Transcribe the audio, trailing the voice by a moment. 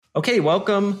Okay,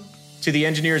 welcome to the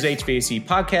Engineers HVAC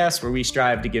podcast, where we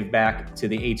strive to give back to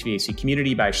the HVAC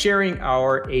community by sharing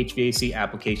our HVAC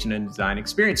application and design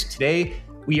experience. Today,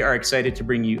 we are excited to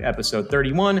bring you episode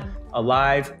 31, a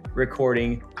live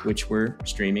recording, which we're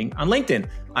streaming on LinkedIn.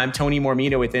 I'm Tony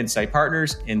Mormino with Insight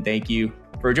Partners, and thank you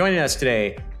for joining us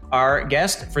today. Our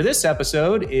guest for this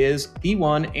episode is the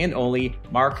one and only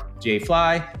Mark J.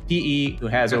 Fly, PE, who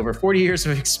has over 40 years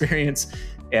of experience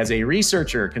as a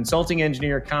researcher, consulting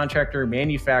engineer, contractor,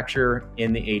 manufacturer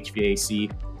in the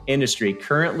HVAC industry.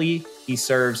 Currently, he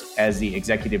serves as the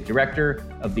executive director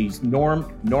of the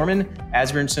Norman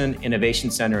Asbjornson Innovation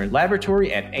Center and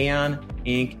Laboratory at Aon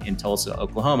Inc. in Tulsa,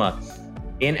 Oklahoma.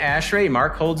 In ASHRAE,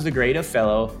 Mark holds the grade of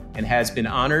fellow and has been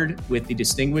honored with the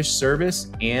Distinguished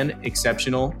Service and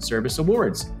Exceptional Service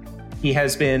Awards. He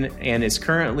has been and is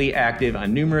currently active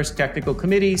on numerous technical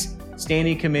committees,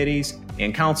 standing committees,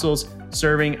 and councils,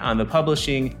 serving on the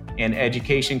Publishing and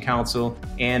Education Council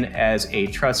and as a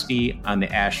trustee on the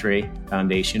ASHRAE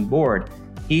Foundation Board.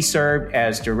 He served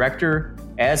as a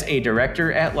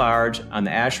director at large on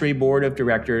the ASHRAE Board of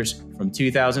Directors from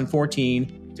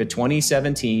 2014 to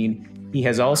 2017. He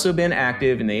has also been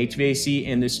active in the HVAC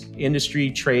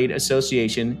Industry Trade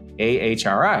Association,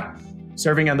 AHRI,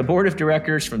 serving on the Board of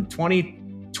Directors from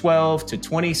 2012 to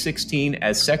 2016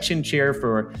 as section chair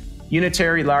for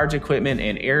Unitary Large Equipment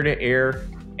and Air-to-Air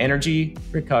Energy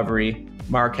Recovery.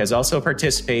 Mark has also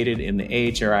participated in the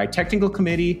AHRI Technical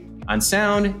Committee on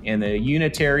Sound and the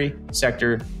Unitary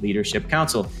Sector Leadership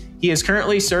Council. He is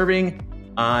currently serving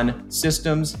on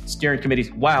systems steering committees.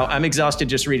 Wow, I'm exhausted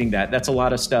just reading that. That's a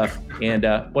lot of stuff. And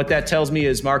what that tells me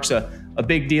is Mark's a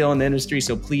big deal in the industry,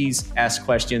 so please ask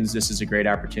questions. This is a great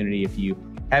opportunity if you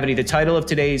have any. The title of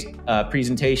today's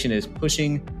presentation is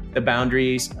Pushing the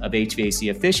Boundaries of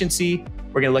HVAC Efficiency.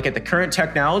 We're going to look at the current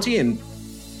technology and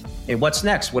what's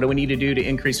next. What do we need to do to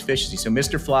increase efficiency? So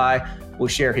Mr. Fly will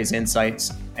share his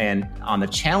insights and on the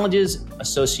challenges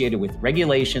associated with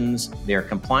regulations, their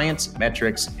compliance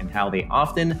metrics, and how they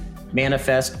often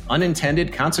manifest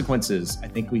unintended consequences. I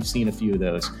think we've seen a few of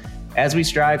those. As we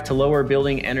strive to lower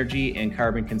building energy and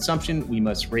carbon consumption, we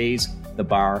must raise the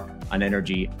bar on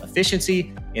energy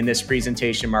efficiency. In this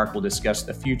presentation, Mark will discuss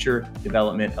the future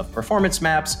development of performance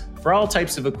maps for all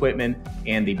types of equipment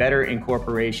and the better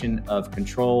incorporation of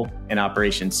control and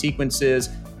operation sequences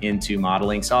into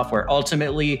modeling software.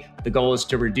 Ultimately, the goal is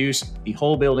to reduce the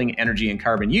whole building energy and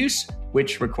carbon use,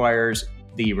 which requires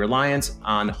the reliance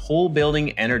on whole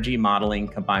building energy modeling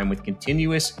combined with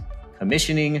continuous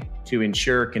commissioning to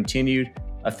ensure continued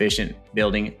efficient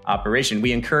building operation.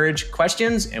 We encourage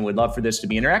questions and would love for this to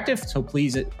be interactive, so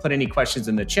please put any questions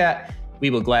in the chat. We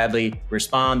will gladly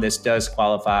respond. This does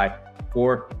qualify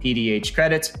for PDH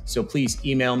credits, so please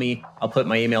email me. I'll put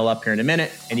my email up here in a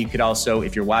minute, and you could also,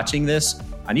 if you're watching this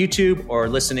on YouTube or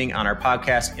listening on our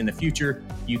podcast in the future,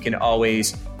 you can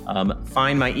always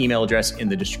find my email address in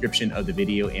the description of the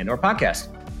video and or podcast.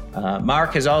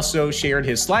 Mark has also shared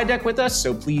his slide deck with us,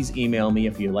 so please email me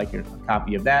if you'd like a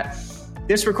copy of that.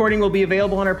 This recording will be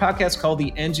available on our podcast called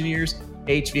the Engineers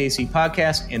HVAC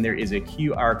Podcast, and there is a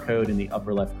QR code in the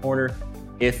upper left corner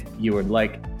if you would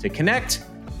like to connect.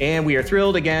 And we are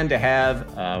thrilled again to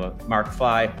have Mark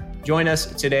Fly join us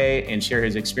today and share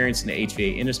his experience in the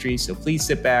HVAC industry. So please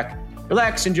sit back,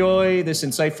 relax, enjoy this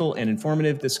insightful and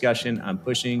informative discussion on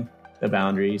pushing the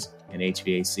boundaries in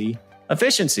HVAC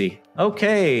efficiency.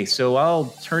 Okay, so I'll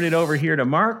turn it over here to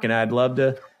Mark, and I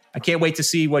can't wait to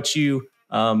see what you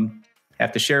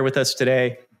have to share with us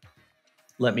today.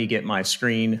 Let me get my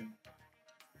screen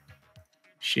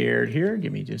shared here.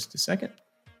 Give me just a second.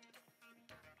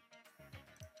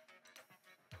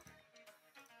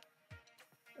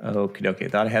 Okay.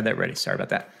 Thought I had that ready. Sorry about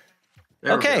that.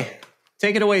 Okay.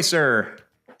 Take it away, sir.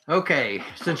 Okay.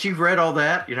 Since you've read all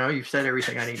that, you've said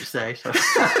everything I need to say. So.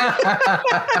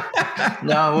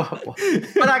 No,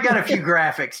 but I got a few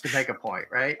graphics to make a point,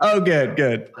 right? Oh,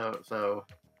 good.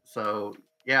 So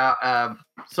yeah.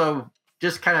 So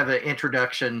just kind of an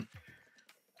introduction.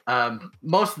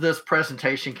 Most of this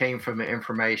presentation came from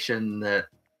information that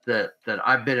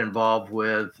I've been involved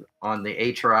with on the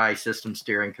HRI System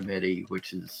Steering Committee,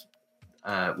 which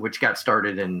got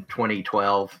started in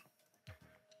 2012.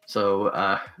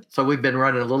 So we've been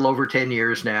running a little over 10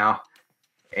 years now,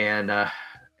 and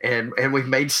we've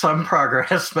made some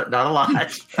progress, but not a lot,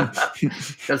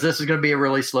 because this is going to be a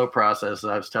really slow process.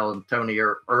 I was telling Tony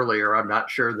earlier, I'm not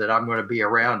sure that I'm going to be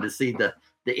around to see the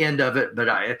end of it, but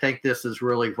I think this is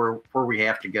really where we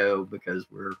have to go, because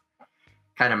we're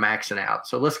kind of maxing out.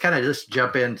 So let's kind of just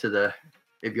jump into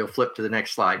if you'll flip to the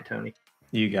next slide, Tony.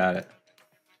 You got it.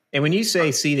 And when you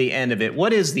say see the end of it,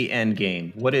 what is the end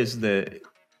game? What is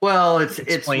Well, it's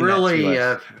Explain that really to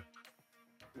us.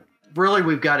 really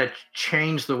we've got to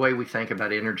change the way we think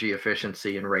about energy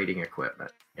efficiency and rating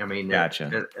equipment. I mean,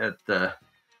 Gotcha. at the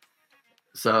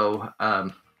so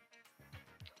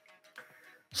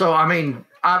so I mean,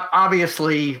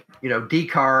 obviously,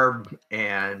 decarb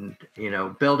and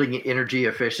building energy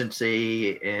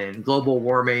efficiency and global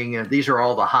warming, and these are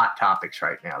all the hot topics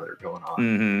right now that are going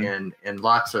on, and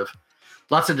lots of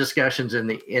discussions in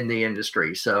the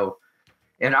industry. So,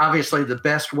 and obviously, the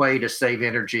best way to save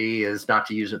energy is not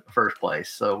to use it in the first place.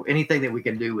 So, anything that we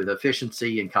can do with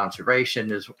efficiency and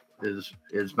conservation is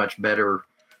much better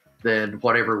than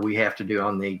whatever we have to do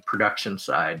on the production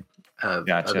side of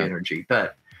energy.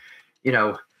 But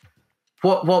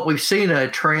what we've seen a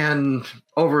trend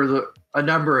over a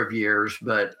number of years,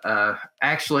 but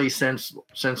actually since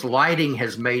lighting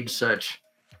has made such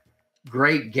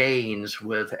great gains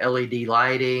with LED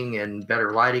lighting and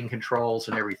better lighting controls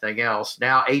and everything else,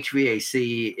 now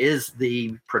HVAC is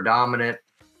the predominant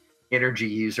energy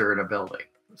user in a building.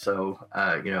 So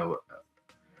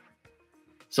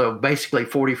so basically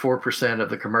 44% of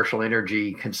the commercial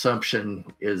energy consumption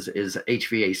is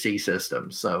HVAC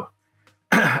systems. So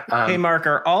hey, Mark,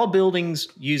 are all buildings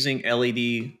using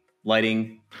LED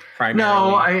lighting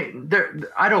primarily? No,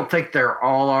 I don't think they're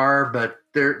all are, but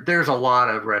there's a lot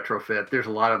of retrofit. There's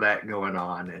a lot of that going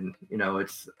on, and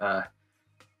it's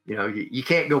you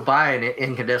can't go buy an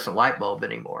incandescent light bulb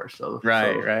anymore. So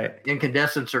right.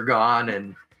 Incandescents are gone,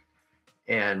 and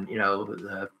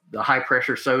the high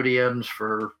pressure sodiums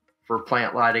for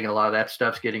plant lighting, a lot of that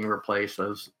stuff's getting replaced.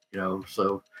 Those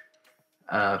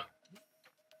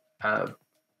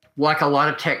like a lot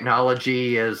of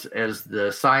technology, as the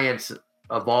science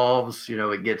evolves,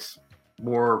 it gets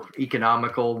more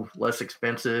economical, less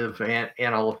expensive, and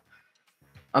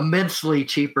immensely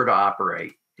cheaper to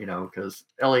operate, because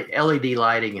LED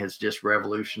lighting has just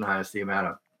revolutionized the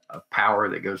amount of power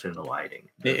that goes into lighting.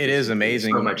 It is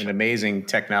amazing, an amazing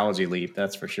technology leap,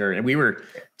 that's for sure. And we were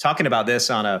talking about this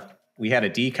we had a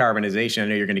decarbonization. I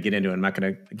know you're going to get into it. I'm not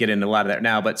going to get into a lot of that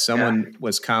now, but someone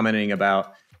was commenting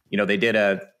about, they did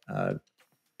a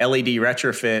LED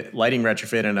lighting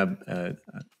retrofit in a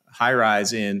high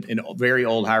rise in a very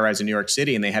old high rise in New York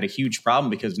City. And they had a huge problem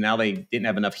because now they didn't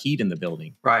have enough heat in the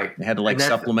building. Right. They had to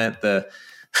supplement to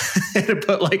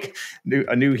put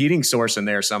a new heating source in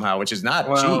there somehow, which is not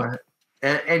cheap.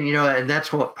 And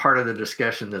that's what part of the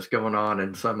discussion that's going on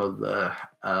in some of the,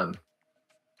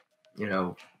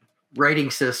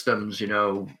 rating systems,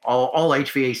 all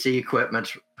HVAC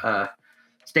equipment's,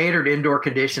 standard indoor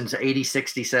conditions,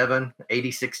 80-67.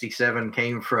 80-67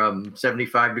 came from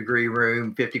 75-degree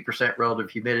room, 50% relative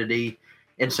humidity,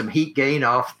 and some heat gain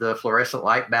off the fluorescent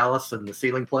light ballast and the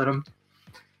ceiling plenum.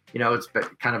 It's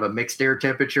kind of a mixed air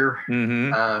temperature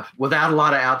without a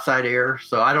lot of outside air.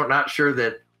 So I'm not sure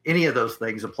that any of those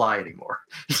things apply anymore.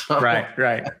 So, right.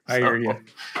 I hear you.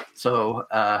 So,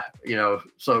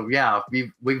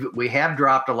 we have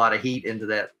dropped a lot of heat into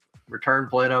that return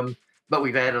plenum, but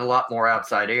we've added a lot more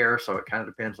outside air. So it kind of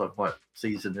depends on what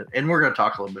season. And we're going to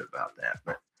talk a little bit about that.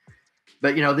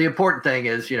 But the important thing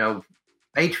is,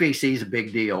 HVAC is a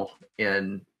big deal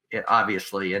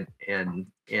obviously in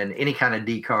any kind of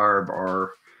decarb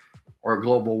or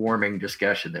global warming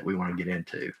discussion that we want to get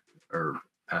into, or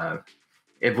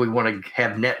if we want to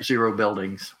have net zero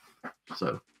buildings.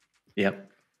 So,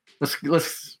 yep.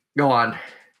 Let's go on.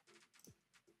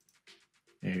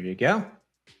 There you go.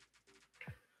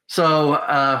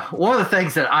 So one of the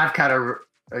things that I've kind of,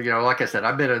 like I said,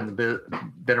 I've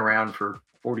been around for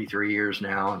 43 years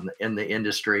now in the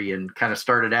industry, and kind of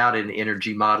started out in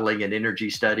energy modeling and energy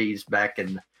studies back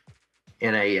in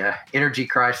a energy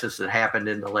crisis that happened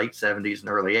in the late 70s and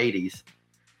early 80s,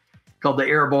 called the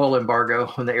Arab oil embargo,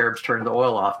 when the Arabs turned the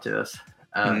oil off to us.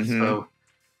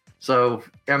 So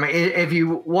I mean, if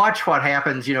you watch what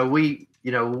happens, we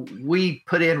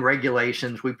put in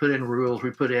regulations, we put in rules, we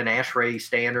put in ASHRAE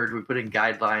standards, we put in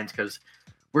guidelines, because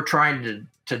we're trying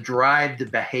to drive the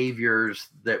behaviors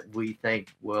that we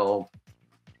think will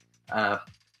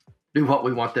do what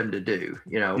we want them to do,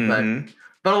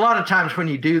 But a lot of times when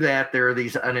you do that, there are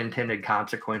these unintended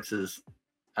consequences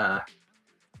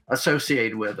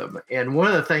associated with them. And one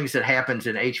of the things that happens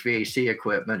in HVAC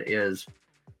equipment is,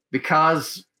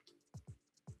 because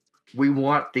we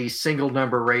want these single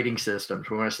number rating systems,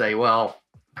 we want to say, well,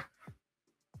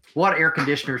 what air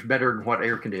conditioner is better than what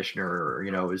air conditioner, or,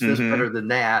 is this better than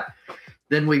that?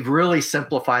 Then we've really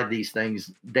simplified these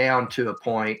things down to a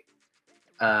point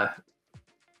that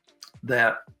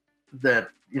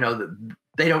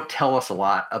they don't tell us a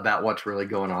lot about what's really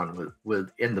going on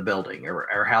with in the building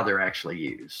or how they're actually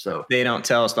used. So they don't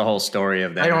tell us the whole story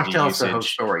of that. They don't tell us the whole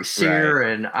story. SEER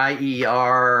and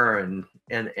IER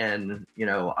and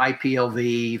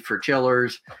IPLV for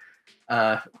chillers.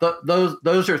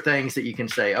 Those are things that you can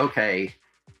say, okay,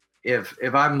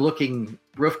 if I'm looking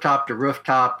rooftop to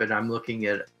rooftop and I'm looking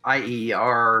at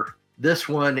IER, this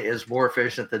one is more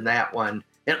efficient than that one,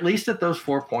 at least at those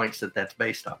 4 points that's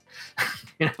based on.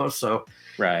 So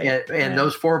right. And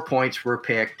those 4 points were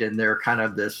picked, and they're kind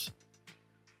of this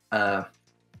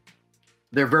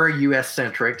they're very U.S.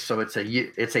 centric. So it's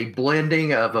a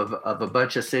blending of a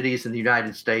bunch of cities in the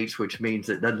United States, which means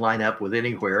it doesn't line up with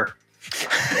anywhere.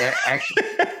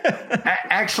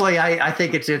 Actually, I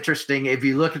think it's interesting. If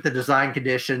you look at the design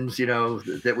conditions,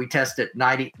 that we test at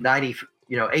 90,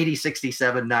 80,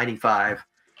 67, 95,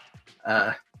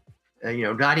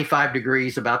 95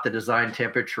 degrees about the design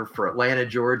temperature for Atlanta,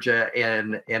 Georgia,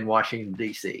 and Washington,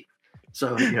 D.C.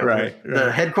 So, right.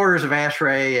 The headquarters of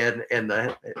ASHRAE and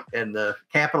the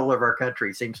capital of our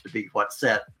country seems to be what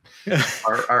set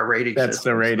our rating That's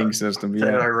system. The rating system.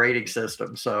 Yeah. Our rating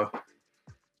system. So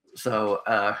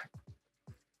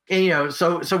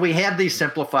we have these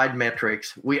simplified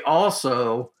metrics. We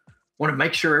also want to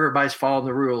make sure everybody's following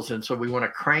the rules. And so we want to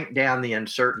crank down the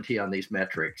uncertainty on these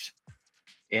metrics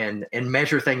and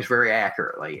measure things very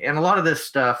accurately. And a lot of this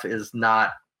stuff is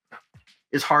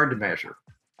hard to measure.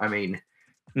 I mean,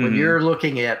 when you're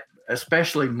looking at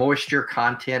especially moisture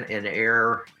content in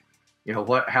air,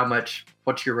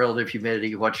 what's your relative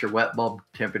humidity, what's your wet bulb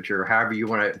temperature,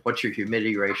 what's your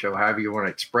humidity ratio, however you want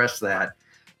to express that.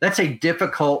 That's a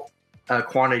difficult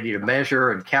quantity to measure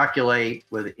and calculate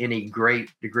with any great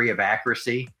degree of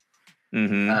accuracy.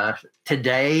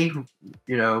 Today,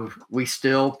 we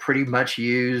still pretty much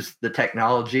use the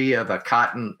technology of a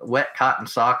wet cotton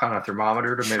sock on a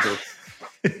thermometer to measure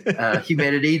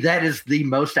humidity. That is the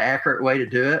most accurate way to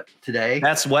do it today.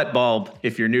 That's wet bulb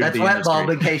if you're new to the industry. That's wet bulb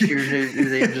in case you're new to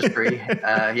the industry.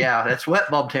 That's wet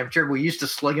bulb temperature. We used to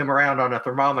sling them around on a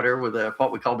thermometer with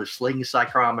what we called a sling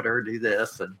psychrometer, do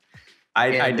this. And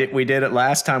we did it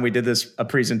last time we did a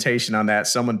presentation on that.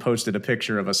 Someone posted a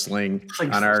picture of a sling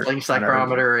on our sling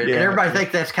psychrometer. And everybody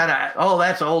thinks that's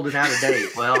that's old and out of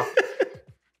date. Well,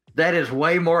 that is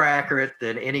way more accurate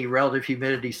than any relative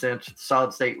humidity sensor,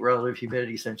 solid state relative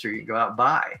humidity sensor you can go out and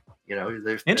buy.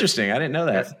 There's interesting. I didn't know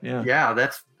that.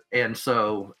 And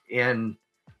so in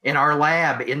our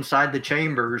lab inside the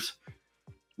chambers,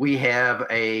 we have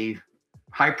a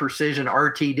high precision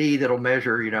RTD that'll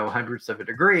measure, hundredths of a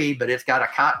degree, but it's got a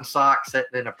cotton sock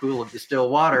sitting in a pool of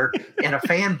distilled water and a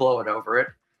fan blowing over it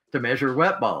to measure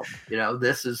wet bulb.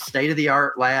 This is state of the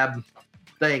art lab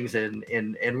things. And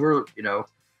we're,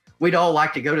 we'd all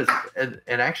like to go to,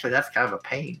 and actually that's kind of a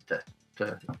pain to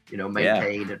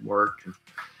maintain and work. And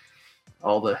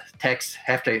all the techs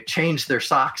have to change their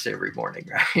socks every morning,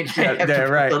 right?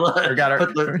 Right.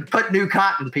 Put new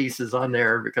cotton pieces on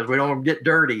there because we don't want to get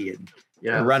dirty and,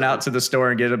 run out to the store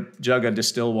and get a jug of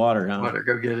distilled water. Huh?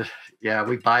 Go get it. Yeah.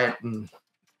 We buy it in,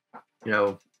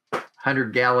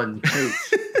 100-gallon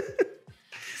totes.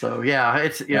 So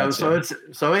it's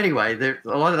so anyway, there's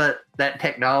a lot of that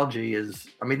technology is,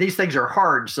 these things are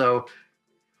hard. So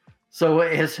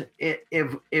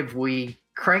if we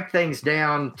crank things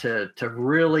down to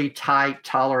really tight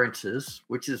tolerances,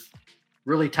 which is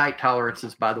really tight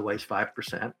tolerances, by the way, is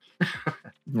 5%.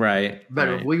 Right. But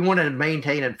if we want to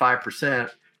maintain at 5%,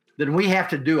 then we have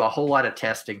to do a whole lot of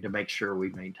testing to make sure we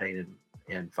maintain it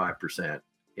in 5%.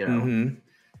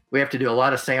 We have to do a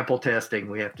lot of sample testing.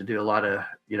 We have to do a lot of,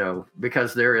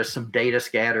 because there is some data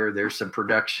scatter, there's some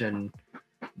production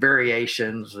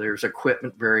variations, there's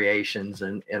equipment variations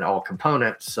in all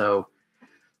components. So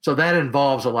that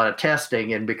involves a lot of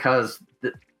testing. And because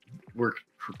we're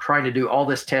trying to do all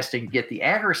this testing, get the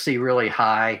accuracy really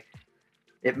high,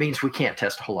 it means we can't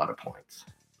test a whole lot of points.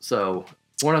 So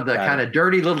one of the kind of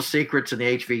dirty little secrets in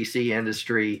the HVAC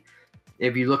industry,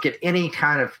 if you look at any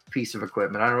kind of piece of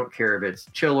equipment, I don't care if it's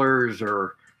chillers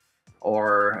or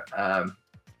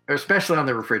especially on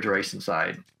the refrigeration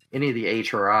side, any of the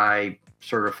HRI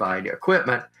certified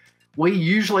equipment, we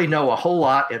usually know a whole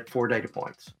lot at 4 data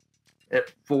points,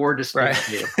 at 4 distinct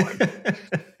data points.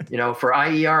 For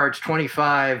IER, it's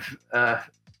 25,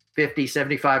 50,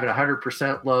 75, and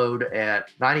 100% load at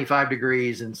 95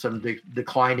 degrees and some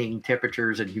declining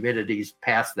temperatures and humidities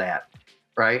past that,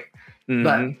 right?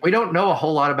 But we don't know a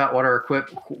whole lot about what our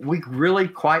equipment, we really,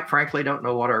 quite frankly, don't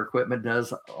know what our equipment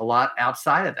does a lot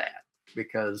outside of that,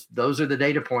 because those are the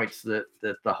data points that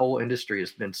the whole industry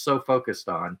has been so focused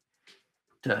on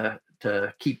to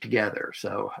to keep together.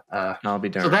 So I'll be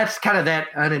darned. So that's kind of that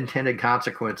unintended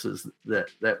consequences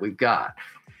that we've got.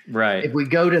 Right. If we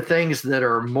go to things that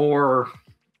are more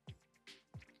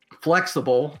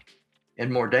flexible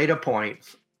and more data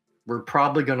points, we're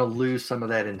probably going to lose some of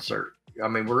that insert. I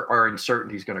mean, our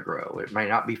uncertainty is going to grow. It may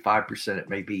not be 5%. It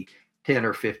may be 10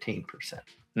 or 15%.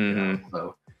 Mm-hmm.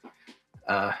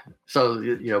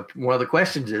 So one of the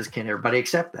questions is, can everybody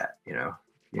accept that?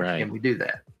 Right. Can we do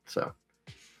that? So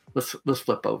let's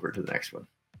flip over to the next one.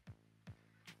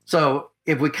 So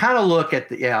if we kind of look at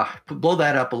blow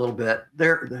that up a little bit.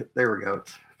 There we go.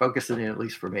 It's focusing in, at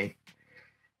least for me.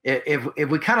 If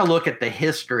we kind of look at the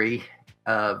history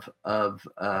of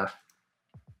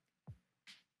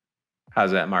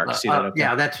how's that, Mark? See that?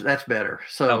 Yeah, that's better.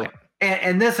 So, okay.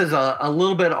 and this is a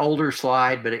little bit older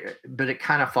slide, but it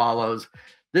kind of follows.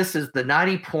 This is the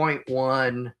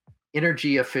 90.1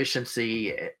 energy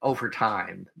efficiency over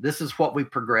time. This is what we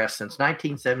progressed since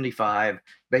 1975,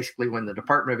 basically when the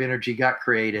Department of Energy got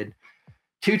created,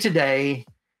 to today.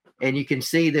 And you can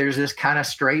see there's this kind of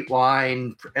straight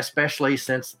line, especially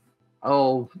since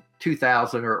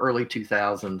 2000 or early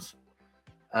 2000s.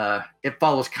 It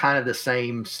follows kind of the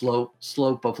same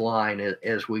slope of line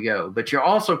as we go. But you're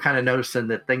also kind of noticing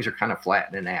that things are kind of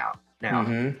flattening out.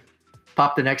 Now,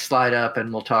 pop the next slide up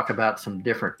and we'll talk about some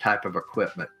different type of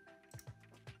equipment.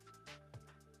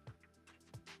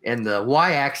 And the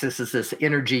y-axis is this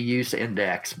energy use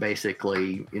index,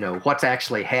 basically, what's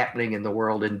actually happening in the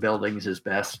world in buildings as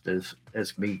best as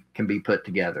can be put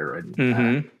together.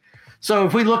 And so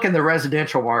if we look in the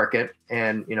residential market,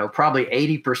 and probably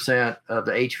 80% of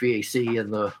the HVAC in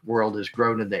the world is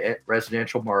grown in the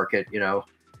residential market,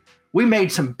 we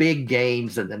made some big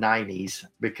gains in the 90s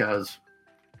because,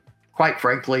 quite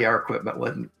frankly, our equipment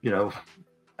wasn't,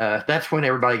 that's when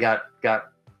everybody got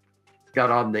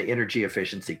on the energy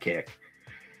efficiency kick.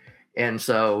 And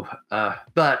so,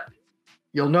 but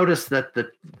you'll notice that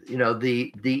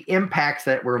the impacts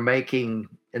that we're making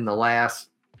in the last,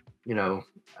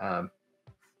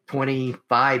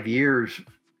 25 years,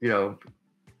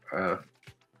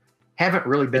 haven't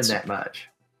really been that much.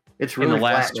 It's really in the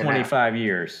last 25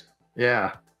 years.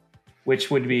 Yeah. Which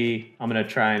would be, I'm going to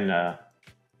try and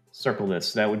circle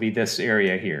this. That would be this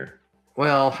area here.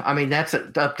 Well, I mean, that's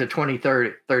up to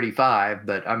 2035,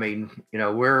 but I mean,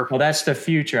 well, that's the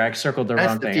future. I circled the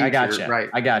wrong thing. Future, I got you. Right.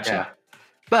 I got you. Yeah.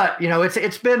 But,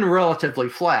 it's been relatively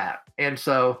flat. And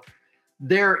so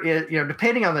there is,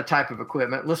 depending on the type of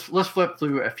equipment, let's flip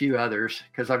through a few others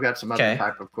because I've got some other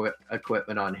type of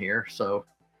equipment on here. So,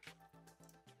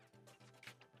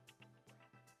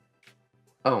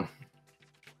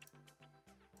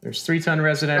 there's 3-ton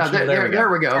residential. There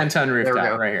we go. 10-ton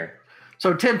rooftop right here.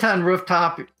 So 10-ton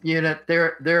rooftop unit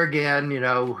there again,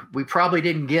 we probably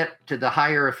didn't get to the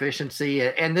higher efficiency.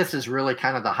 And this is really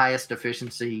kind of the highest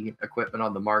efficiency equipment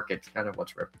on the market. It's kind of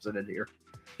what's represented here.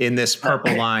 In this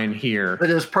purple line here.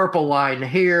 This purple line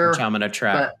here. Which I'm going to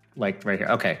trap like right here.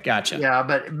 Okay, gotcha. Yeah,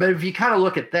 but if you kind of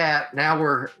look at that, now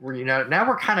we're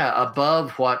kind of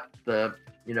above what the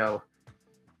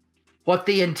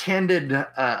intended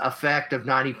effect of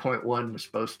 90.1 was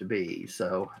supposed to be.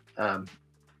 So,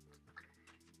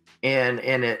 and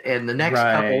the next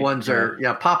couple ones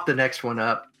are, pop the next one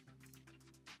up.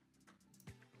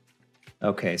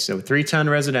 Okay, so 3-ton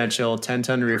residential,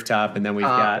 10-ton rooftop, and then we've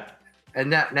got. And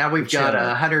now we've got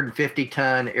a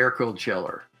 150-ton air-cooled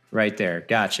chiller. Right there,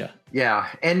 gotcha. Yeah,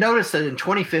 and notice that in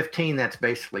 2015, that's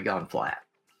basically gone flat.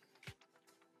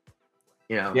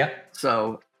 Yep.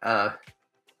 So.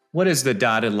 What is the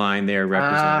dotted line there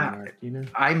representing?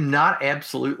 I'm not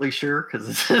absolutely sure because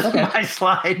this is my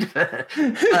slide.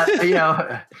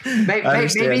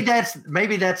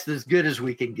 Maybe that's as good as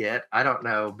we can get. I don't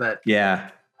know, but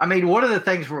yeah. I mean, one of the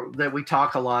things that we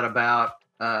talk a lot about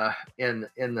in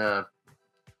the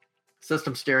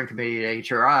System Steering Committee at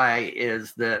HRI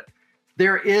is that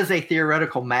there is a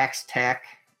theoretical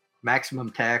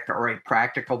maximum tech, or a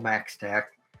practical max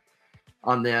tech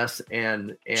on this,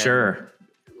 and sure.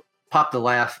 Pop the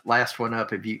last one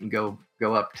up if you can go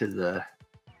up to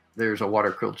there's a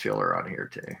water cooled chiller on here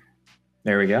too.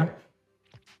 There we go.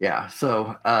 Yeah.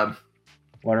 So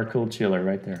water cooled chiller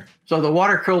right there. So the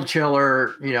water cooled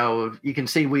chiller, you can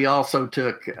see we also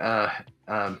took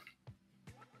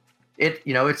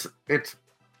it's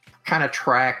kind of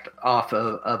tracked off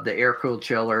of the air cooled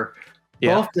chiller.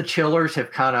 Yeah. Both the chillers have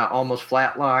kind of almost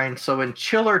flatlined. So in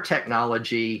chiller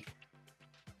technology,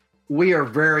 we are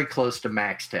very close to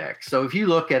max tech. So if you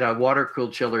look at a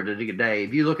water-cooled chiller today,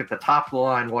 if you look at the top of the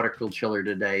line water-cooled chiller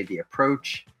today, the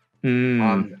approach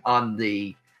on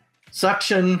the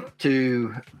suction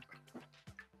to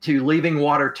leaving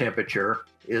water temperature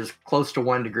is close to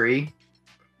 1 degree.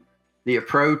 The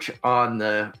approach on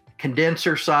the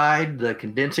condenser side, the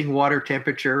condensing water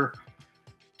temperature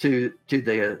to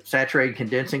the saturated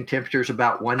condensing temperature is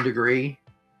about 1 degree.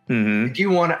 If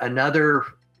you want another,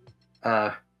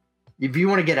 if you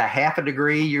want to get a half a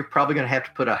degree, you're probably going to have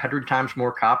to put 100 times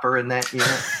more copper in that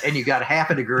unit, and you got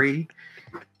half a degree.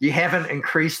 You haven't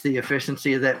increased the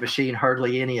efficiency of that machine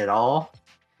hardly any at all.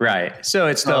 Right. So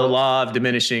it's the law of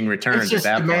diminishing returns. It's just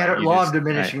at that point. Law of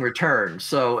diminishing returns.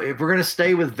 So if we're going to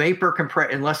stay with vapor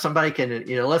compression, unless somebody can,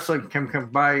 unless they can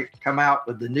come out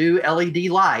with the new LED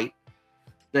light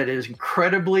that is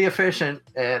incredibly efficient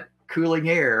at cooling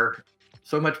air,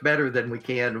 so much better than we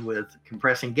can with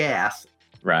compressing gas.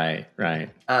 Right.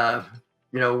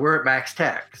 We're at max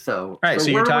tech. So, right.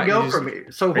 So where do we go from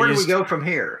here? So where do we go from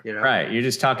here? Right. You're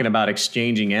just talking about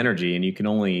exchanging energy, and you can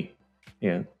only,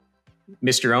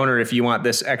 Mr. Owner, if you want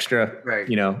this extra,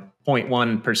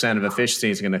 0.1% of efficiency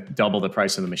is going to double the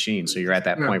price of the machine. So you're at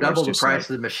that point. Double the price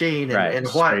of the machine. And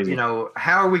what, crazy.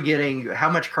 How are we getting, how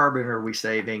much carbon are we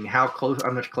saving? How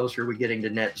much closer are we getting to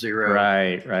net zero?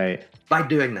 Right. By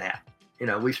doing that,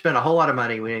 we spent a whole lot of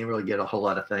money. We didn't really get a whole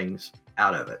lot of things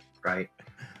out of it. Right.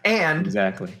 And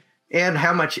exactly. And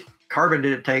how much carbon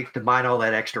did it take to mine all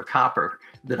that extra copper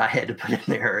that I had to put in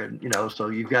there? And, so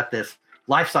you've got this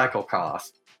life cycle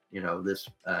cost, this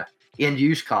end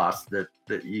use cost that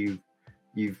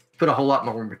you've put a whole lot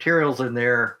more materials in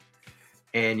there,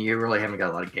 and you really haven't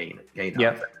got a lot of gain out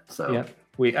of it. So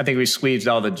I think we squeezed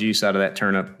all the juice out of that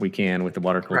turnip we can with the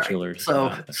water cooled chillers.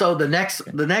 So the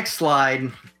next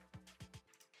slide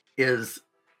is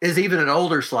even an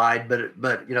older slide, but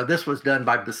this was done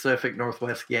by Pacific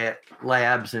Northwest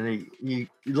Labs, and you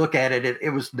look at it,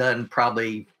 it was done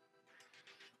probably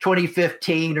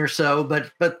 2015 or so,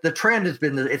 but the trend has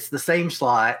been it's the same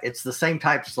slide, it's the same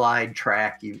type slide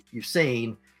track you've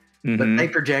seen, but they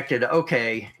projected,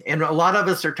 and a lot of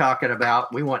us are talking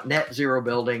about we want net zero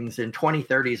buildings, and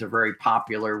 2030 is a very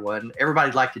popular one.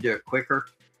 Everybody'd like to do it quicker,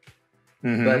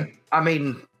 but I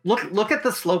mean, look at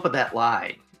the slope of that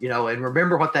line. And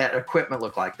remember what that equipment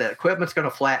looked like. That equipment's going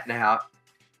to flatten out,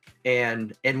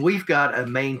 and we've got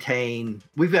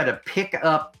to pick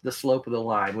up the slope of the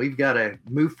line. We've got to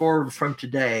move forward from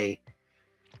today.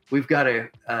 We've got to,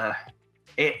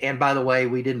 and by the way,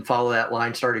 we didn't follow that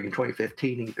line starting in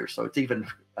 2015 either, so it's even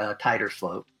a tighter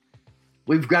slope.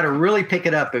 We've got to really pick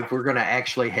it up if we're going to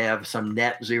actually have some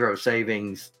net zero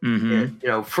savings,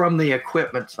 from the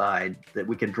equipment side that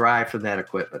we can drive from that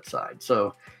equipment side.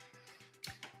 So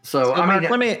I mean,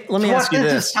 let me ask you this.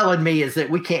 What this is telling me is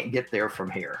that we can't get there from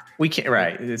here. We can't,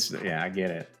 right? I get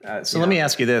it. Let me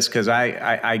ask you this, because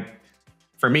I,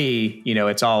 for me,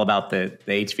 it's all about the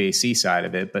HVAC side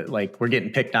of it. But like, we're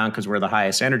getting picked on because we're the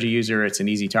highest energy user. It's an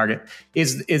easy target. Do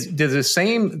the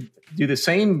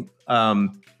same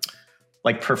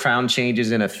like profound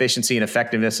changes in efficiency and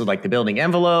effectiveness of like the building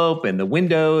envelope and the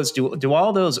windows? Do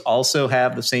all those also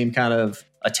have the same kind of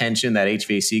attention that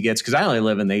HVAC gets? Because I only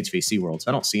live in the HVAC world, so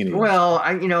I don't see anything. Well,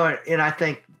 and I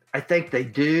think they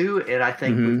do, and I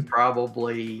think we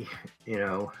probably,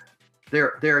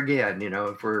 there again,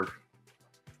 if we're,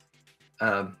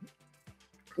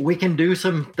 we can do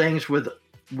some things with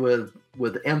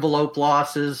envelope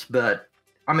losses, but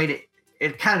I mean,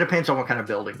 it kind of depends on what kind of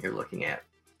building you're looking at.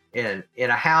 In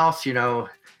a house,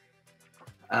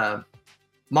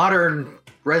 modern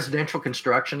residential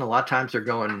construction, a lot of times they're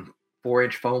going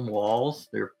 4-inch foam walls.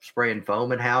 They're spraying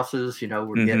foam in houses.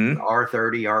 We're getting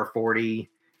R30, R40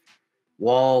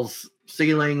 walls,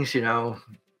 ceilings.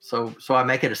 So I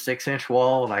make it a 6-inch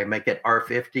wall, and I make it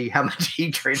R50. How much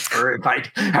heat transfer?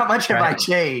 How much have I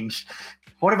changed?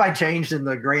 What have I changed in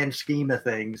the grand scheme of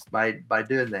things by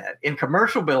doing that? In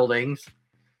commercial buildings,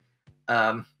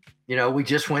 we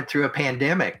just went through a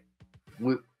pandemic.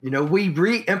 We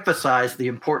re-emphasized the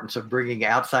importance of bringing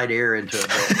outside air into a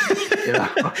building.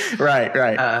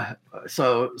 Right.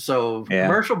 So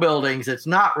commercial buildings, it's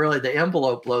not really the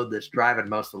envelope load that's driving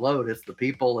most of the load. It's the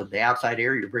people and the outside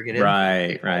air you're bringing in.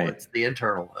 Right. It's the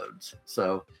internal loads.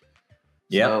 So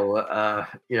we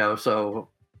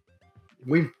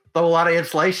throw a lot of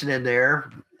insulation in there,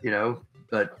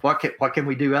 but what can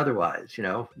we do otherwise?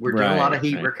 We're doing a lot of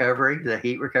heat recovery. The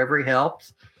heat recovery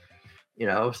helps.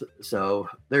 So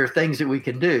there are things that we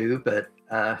can do, but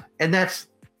and that's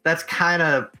kind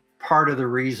of part of the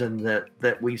reason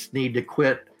that we need to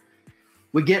quit.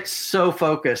 We get so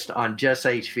focused on just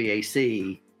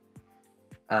HVAC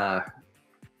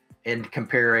and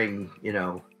comparing,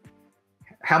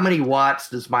 how many watts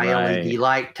does my LED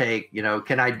light take?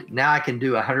 I can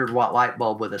do a 100-watt light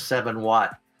bulb with a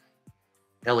 7-watt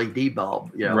LED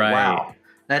bulb. Wow,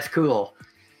 that's cool.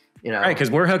 you know, right.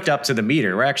 Cause we're hooked up to the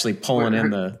meter. We're actually pulling in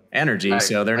the energy. Right.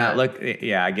 So they're not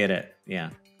yeah, I get it.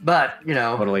 Yeah. But, you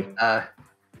know, Totally.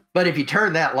 But if you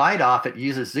turn that light off, it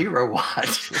uses 0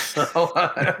 watts.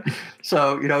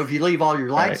 So, you know, if you leave all your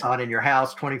lights on in your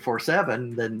house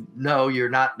 24/7, then no, you're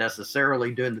not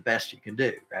necessarily doing the best you can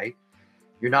do, right?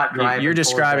 You're not driving. You're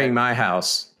describing my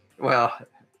house. Well,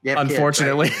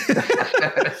 unfortunately. Kids,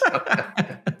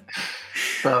 right?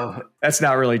 So that's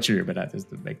not really true, but I just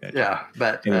to make that. Yeah,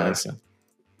 but anyway,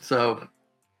 so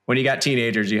when you got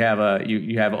teenagers, you have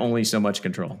you have only so much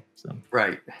control. So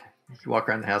right. You walk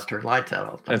around the house, turn lights out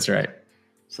all the time. That's right.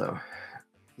 So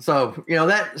you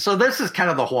know so this is kind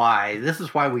of the why. This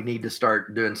is why we need to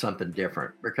start doing something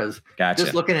different, because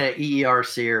just looking at EER,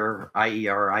 SEER,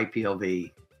 IER,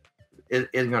 IPLV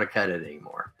isn't going to cut it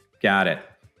anymore. Got it.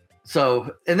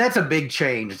 So, and that's a big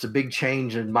change. It's a big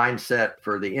change in mindset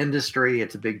for the industry.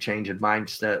 It's a big change in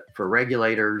mindset for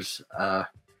regulators.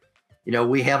 You know,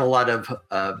 we have a lot of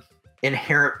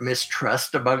inherent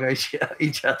mistrust among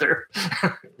each other.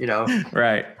 You know,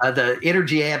 right. The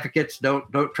energy advocates don't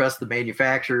trust the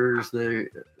manufacturers. The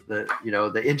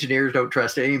engineers don't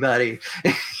trust anybody.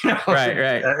 You know,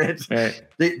 right.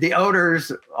 The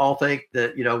owners all think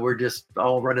that, you know, we're just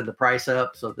all running the price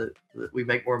up so that we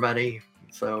make more money.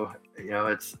 So, you know,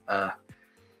 it's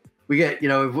we got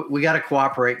to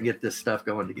cooperate and get this stuff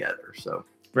going together. So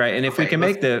right. And if we can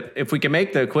make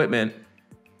the equipment,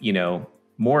 you know,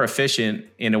 more efficient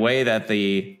in a way that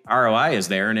the ROI is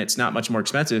there and it's not much more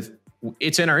expensive,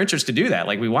 it's in our interest to do that.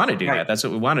 Like, we want to do that. That's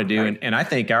what we want to do. Right. And I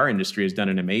think our industry has done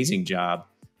an amazing job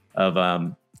of,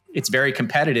 it's very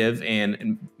competitive,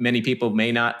 and many people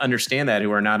may not understand that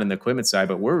who are not in the equipment side,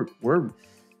 but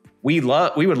we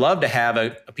would love to have a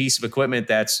piece of equipment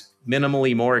that's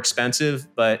minimally more expensive,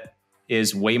 but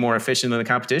is way more efficient than the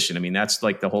competition. I mean, that's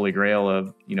like the holy grail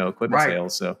of, you know, equipment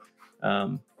sales. So,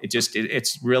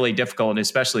 it's really difficult. And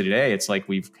especially today, it's like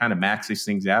we've kind of maxed these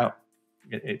things out.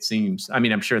 It seems, I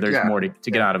mean, I'm sure there's more to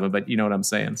get out of it, but you know what I'm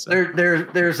saying? So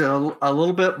there's a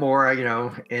little bit more, you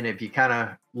know, and if you kind of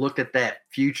look at that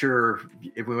future,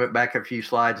 if we went back a few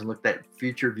slides and looked at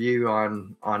future view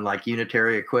on like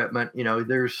unitary equipment, you know,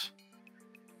 there's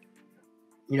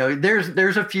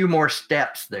a few more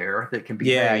steps there that can be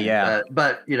made. Yeah.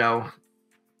 But you know,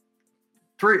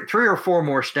 three or four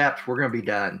more steps, we're going to be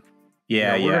done.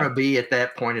 Yeah, we're going to be at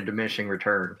that point of diminishing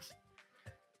returns,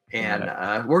 and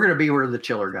we're going to be where the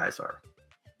chiller guys are.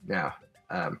 Now,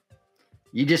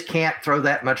 you just can't throw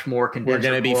that much more condenser. We're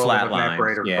going to be flat lines.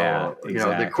 Yeah, exactly. You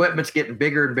know, the equipment's getting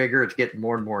bigger and bigger. It's getting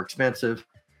more and more expensive.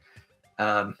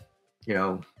 You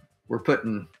know, we're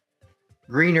putting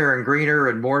greener and greener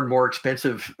and more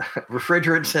expensive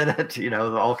refrigerants in it. You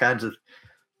know, all kinds of.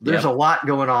 There's a lot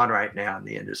going on right now in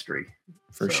the industry.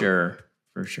 For sure.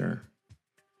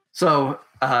 So,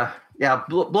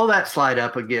 blow that slide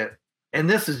up again. And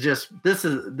this is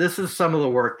some of the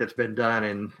work that's been done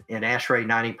in ASHRAE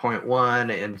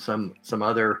 90.1 and some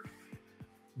other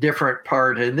different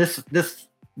part. And this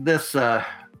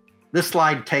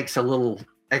slide takes a little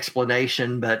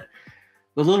explanation, but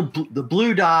the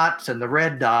blue dots and the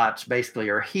red dots basically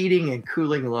are heating and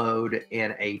cooling load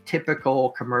in a typical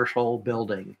commercial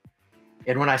building.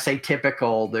 And when I say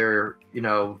typical, they're, you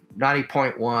know,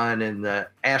 90.1 and the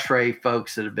ASHRAE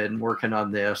folks that have been working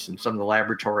on this, and some of the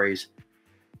laboratories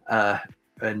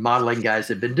and modeling guys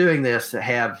that have been doing this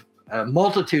have a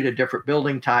multitude of different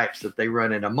building types that they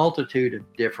run in a multitude of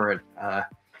different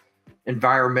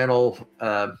environmental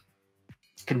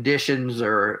conditions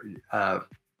or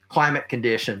climate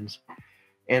conditions.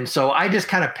 And so I just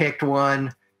kind of picked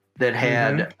one that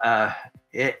had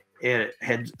it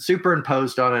had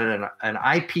superimposed on it an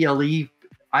IPLV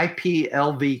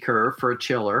curve for a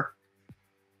chiller,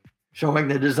 showing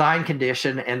the design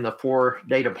condition and the 4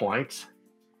 data points.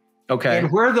 Okay.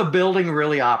 And where the building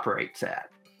really operates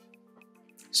at.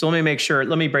 So let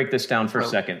me break this down for a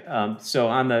second. So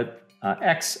on the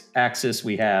x-axis,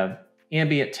 we have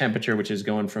ambient temperature, which is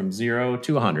going from 0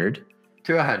 to 100.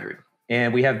 To 100.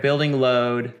 And we have building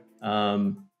load,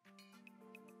 power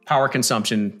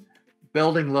consumption.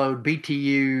 Building load,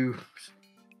 BTU.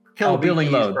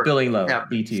 Building load, yeah,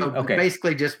 BTU. So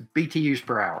basically just BTUs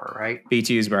per hour, right?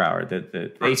 BTUs per hour,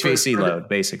 the HVAC load,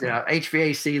 basically. Yeah,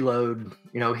 HVAC load,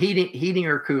 you know, heating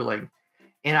or cooling.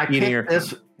 And I picked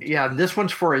this. Yeah, this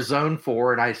one's for a zone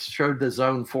 4, and I showed the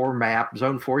zone 4 map.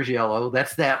 Zone 4 is yellow.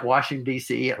 That's that Washington,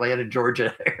 D.C., Atlanta,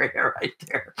 Georgia area right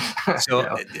there.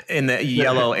 So in the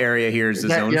yellow area here is the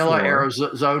zone 4. That yellow arrow is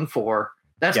zone 4.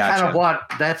 That's kind of what,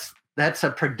 that's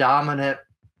a predominant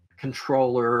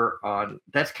controller on,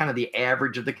 that's kind of the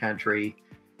average of the country.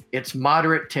 It's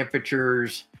moderate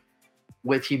temperatures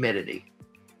with humidity.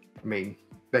 I mean,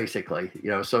 basically,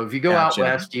 so if you go Gotcha.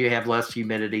 out west, you have less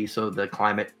humidity, so the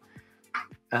climate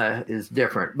is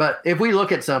different. But if we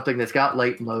look at something that's got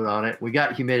latent load on it, we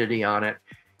got humidity on it,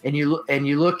 and you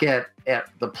look at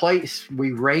the place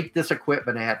we rate this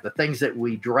equipment at, the things that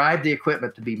we drive the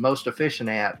equipment to be most efficient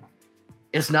at,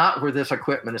 is not where this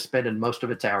equipment is spending most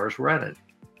of its hours running.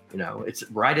 It's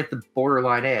right at the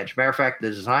borderline edge. Matter of fact, the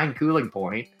design cooling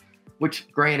point, which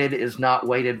granted is not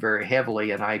weighted very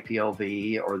heavily in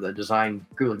IPLV or the design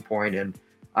cooling point in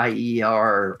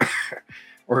IER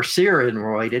or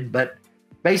SEER weighted, but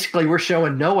basically we're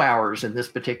showing no hours in this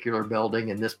particular building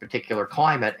in this particular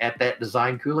climate at that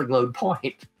design cooling load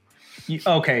point.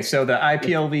 Okay, so the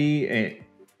IPLV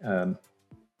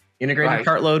integrated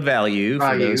part load value,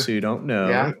 for those who don't know.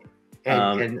 Yeah.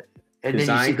 And then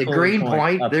you see the green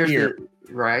point, there's here.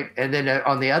 And then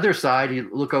on the other side, you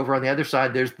look over on the other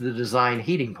side, there's the design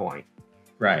heating point.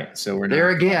 Right. So we're there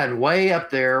again, way up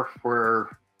there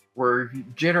where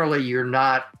generally you're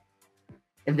not,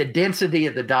 and the density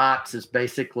of the dots is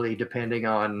basically depending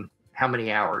on how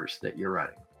many hours that you're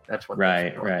running. That's what.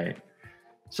 Right.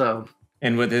 So.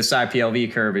 And what this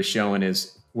IPLV curve is showing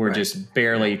is we're just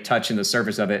barely touching the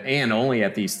surface of it, and only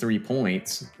at these 3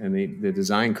 points and the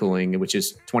design cooling, which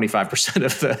is 25%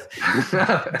 of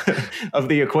the of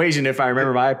the equation. If I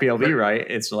remember my IPLV right,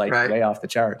 it's way off the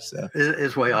charts. So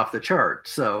it's way off the chart.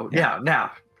 So yeah.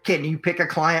 Now, can you pick a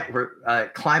climate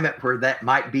where that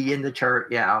might be in the chart?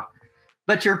 Yeah,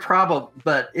 but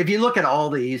but if you look at all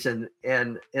these and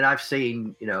I've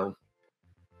seen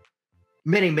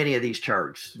many of these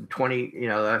charts, 20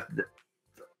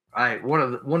 one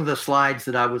of the slides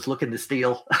that I was looking to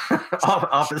steal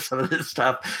off of some of this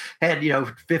stuff had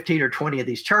 15 or 20 of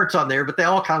these charts on there, but they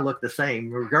all kind of look the same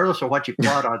regardless of what you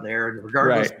plot on there, and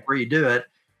regardless of where you do it,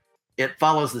 it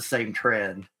follows the same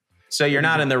trend. So you're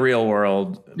not in the real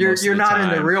world. You're not in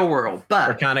the real world, but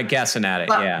we're kind of guessing at it.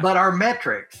 But our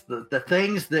metrics, the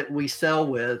things that we sell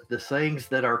with, the things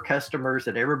that our customers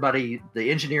and everybody, the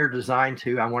engineer designed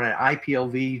to, I want an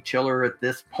IPLV chiller at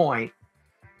this point,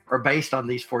 are based on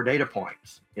these 4 data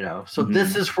points. So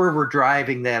this is where we're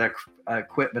driving that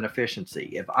equipment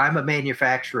efficiency. If I'm a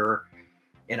manufacturer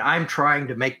and I'm trying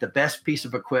to make the best piece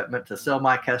of equipment to sell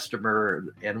my customer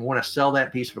and want to sell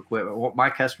that piece of equipment, want my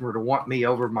customer to want me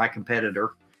over my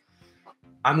competitor,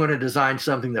 I'm going to design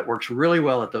something that works really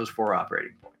well at those 4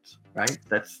 operating points, right?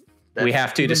 That's we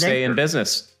have to stay in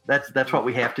business. That's what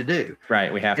we have to do.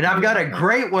 Right. We have and I've got a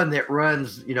great one that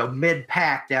runs,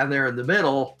 mid-pack down there in the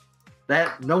middle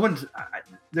that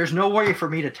there's no way for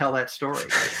me to tell that story.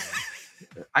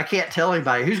 I can't tell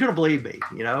anybody who's going to believe me,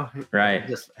 Right.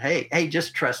 Just, hey,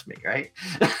 just trust me. Right.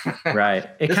 Right.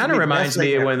 It kind of reminds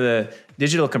me of when the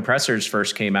digital compressors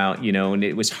first came out, and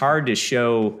it was hard to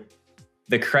show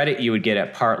the credit you would get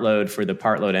at part load for the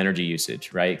part load energy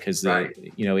usage. Right. Because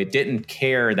it didn't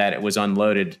care that it was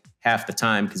unloaded half the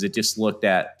time, because it just looked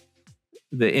at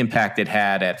the impact it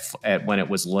had at when it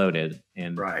was loaded.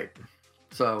 And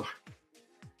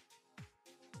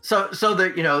So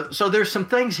there's some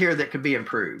things here that could be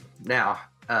improved. Now,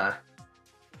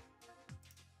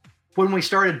 when we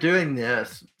started doing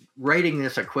this, rating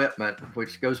this equipment,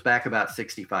 which goes back about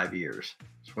 65 years,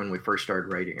 is when we first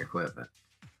started rating equipment.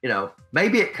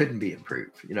 Maybe it couldn't be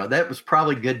improved. That was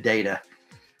probably good data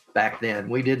back then.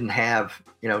 We didn't have,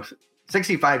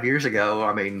 65 years ago.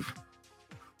 I mean,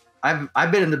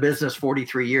 I've been in the business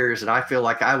 43 years, and I feel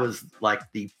like I was like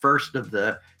the first of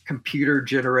the computer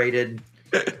generated.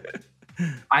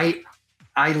 I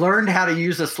learned how to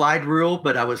use a slide rule,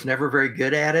 but I was never very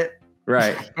good at it.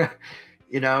 Right.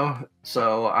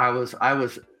 So I was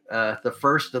the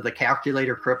first of the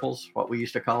calculator cripples, what we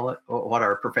used to call it, what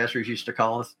our professors used to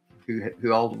call us,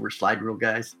 who all were slide rule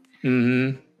guys.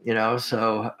 Mm-hmm.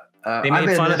 So they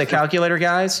made fun of the calculator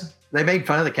guys. They made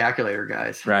fun of the calculator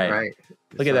guys. Right.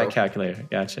 Look at that calculator.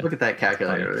 Gotcha. Look at that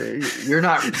calculator. You're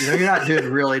not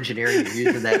doing real engineering.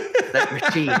 You're using that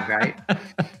machine, right?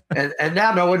 And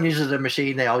now no one uses a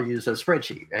machine. They all use a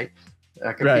spreadsheet, right?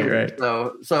 Right.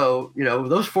 So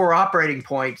those 4 operating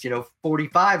points,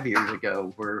 45 years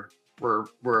ago were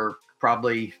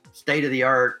probably state of the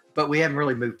art, but we haven't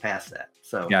really moved past that.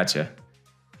 So gotcha.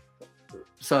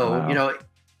 So wow.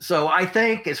 So I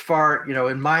think as far,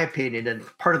 in my opinion, and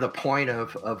part of the point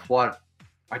of what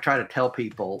I try to tell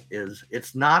people is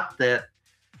it's not that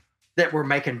we're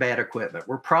making bad equipment.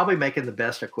 We're probably making the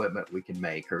best equipment we can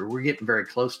make, or we're getting very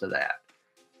close to that.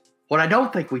 What I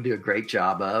don't think we do a great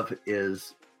job of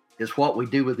is what we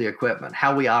do with the equipment,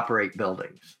 how we operate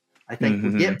buildings. I think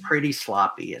we get pretty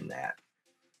sloppy in that.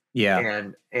 Yeah.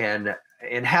 And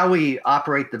and how we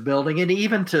operate the building, and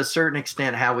even to a certain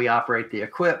extent how we operate the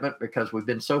equipment, because we've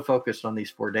been so focused on these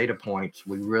 4 data points,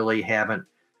 we really haven't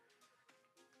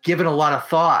given a lot of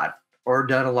thought or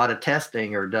done a lot of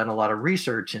testing or done a lot of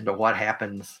research into what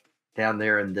happens down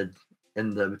there in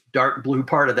the dark blue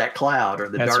part of that cloud, or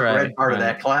the red part of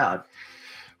that cloud,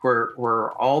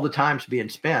 where all the time's being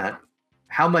spent.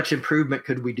 How much improvement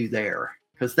could we do there?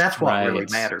 Because that's what really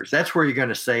matters. That's where you're going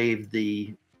to save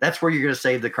the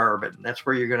carbon. That's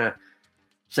where you're going to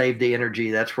save the energy.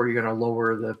 That's where you're going to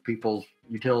lower the people's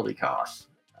utility costs.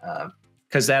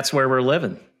 Because that's where we're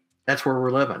living. That's where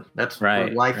we're living. That's where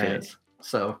life is.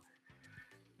 So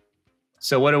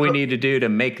what do we need to do to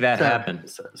make that happen?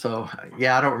 So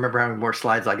I don't remember how many more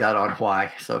slides I got on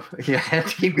why. So I have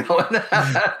to keep going.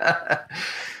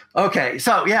 Okay.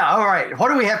 So all right. What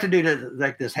do we have to do to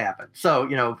make this happen?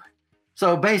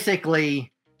 So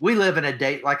basically we live in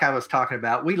like I was talking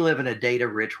about, we live in a data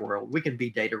rich world. We can be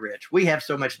data rich. We have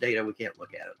so much data, we can't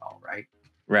look at it all. Right.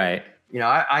 Right.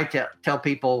 I tell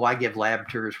people, I give lab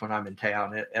tours when I'm in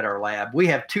town at our lab. We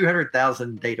have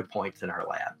 200,000 data points in our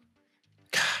lab.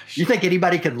 Gosh. You think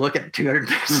anybody can look at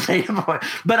 200,000 data points?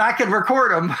 But I can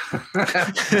record them.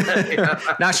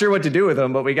 Not sure what to do with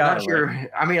them, but we got them. Sure. Right?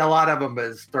 I mean, a lot of them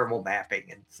is thermal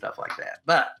mapping and stuff like that.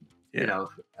 But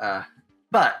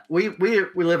but we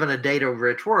live in a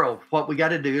data-rich world. What we got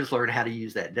to do is learn how to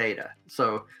use that data.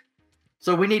 So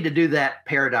we need to do that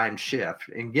paradigm shift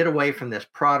and get away from this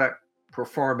product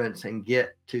performance and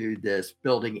get to this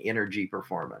building energy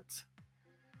performance.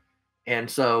 And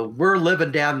so we're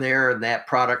living down there in that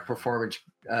product performance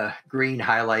green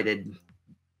highlighted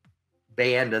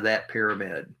band of that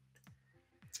pyramid.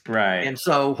 Right. And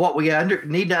so what we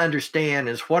need to understand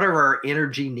is, what are our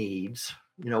energy needs?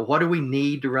 What do we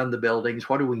need to run the buildings?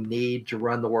 What do we need to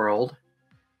run the world?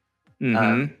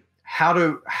 Mm-hmm.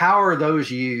 How are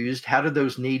those used? How do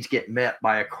those needs get met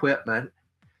by equipment?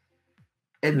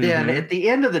 And then at the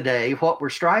end of the day, what we're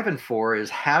striving for is,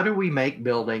 how do we make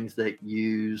buildings that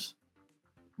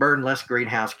burn less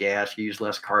greenhouse gas, use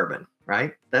less carbon,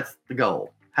 right? That's the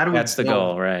goal. That's the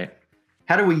goal, right?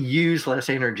 How do we use less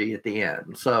energy at the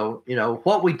end? So,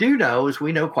 what we do know is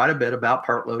we know quite a bit about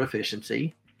part load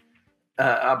efficiency,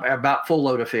 about full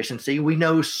load efficiency. We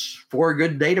know 4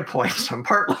 good data points on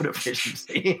part load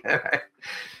efficiency.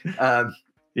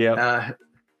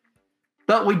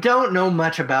 But we don't know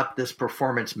much about this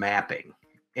performance mapping.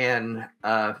 And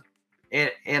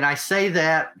I say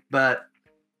that, but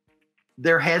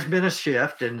there has been a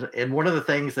shift. And one of the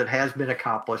things that has been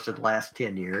accomplished in the last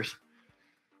 10 years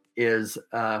is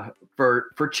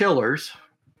for chillers.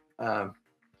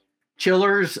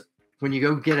 Chillers, when you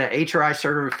go get an HRI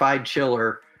certified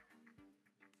chiller,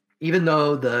 even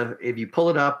though if you pull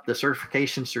it up, the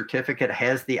certification certificate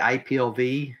has the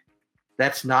IPLV,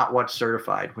 that's not what's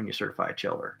certified when you certify a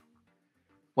chiller.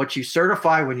 What you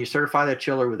certify when you certify the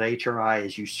chiller with HRI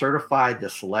is you certify the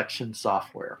selection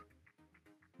software.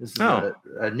 This is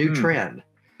a new trend.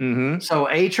 Mm-hmm. So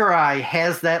HRI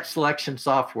has that selection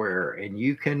software, and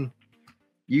you can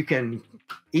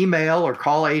email or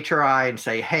call HRI and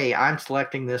say, hey, I'm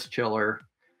selecting this chiller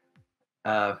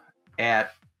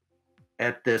at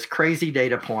this crazy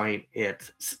data point.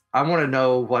 I want to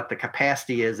know what the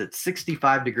capacity is. It's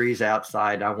 65 degrees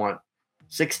outside. I want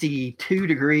 62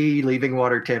 degree leaving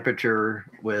water temperature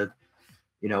with,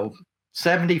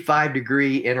 75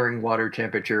 degree entering water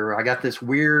temperature. I got this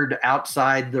weird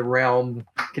outside the realm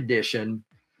condition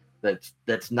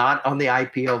that's not on the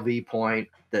IPLV point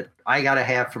that I got to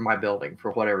have for my building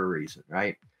for whatever reason,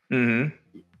 right? Mm-hmm.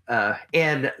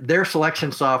 And their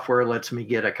selection software lets me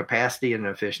get a capacity and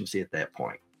an efficiency at that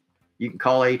point. You can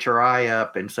call HRI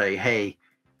up and say, hey,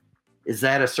 is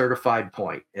that a certified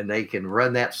point? And they can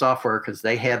run that software because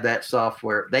they have that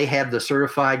software. They have the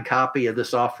certified copy of the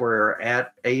software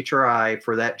at HRI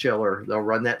for that chiller. They'll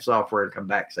run that software and come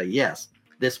back and say, yes,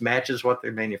 this matches what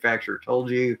the manufacturer told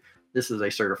you. This is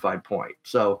a certified point.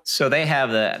 So they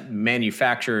have the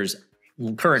manufacturer's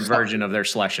current version of their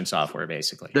selection software,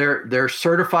 basically. Their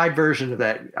certified version of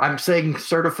that. I'm saying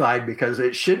certified because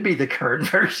it should be the current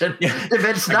version. If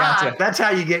it's not, that's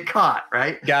how you get caught,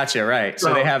 right? Gotcha, right.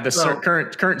 So they have the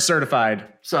current certified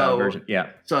version. Yeah.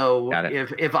 So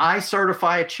if I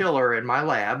certify a chiller in my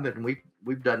lab, and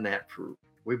we've done that for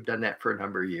a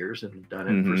number of years and done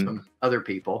it for some other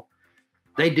people,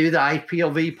 they do the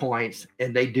IPLV points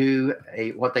and they do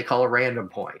what they call a random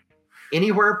point.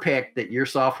 Anywhere picked that your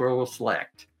software will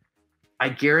select, I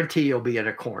guarantee you'll be in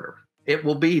a corner. It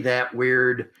will be that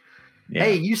weird,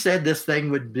 hey, you said this thing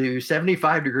would do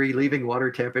 75 degree leaving water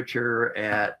temperature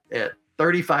at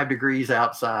 35 degrees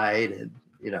outside, and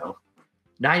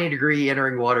 90-degree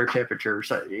entering water temperature.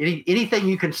 So anything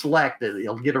you can select that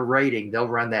you'll get a rating, you'll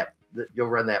run that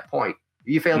point.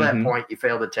 You fail that point, you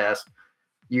fail the test.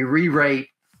 You re-rate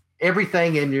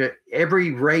everything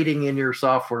every rating in your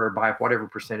software by whatever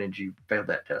percentage you failed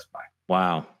that test by.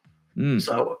 Wow.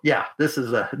 So yeah, this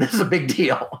is a big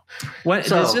deal. What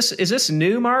is this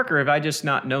new, Mark, or have I just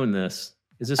not known this?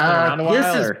 Is this been around a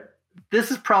while? This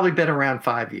has probably been around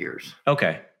 5 years.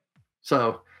 Okay.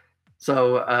 So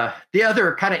the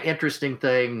other kind of interesting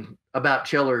thing about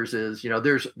chillers is,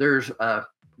 there's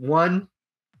one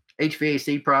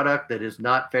HVAC product that is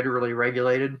not federally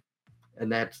regulated,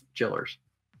 and that's chillers.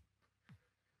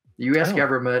 The U.S.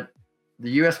 government,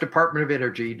 the U.S. Department of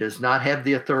Energy does not have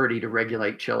the authority to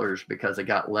regulate chillers because it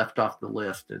got left off the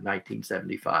list in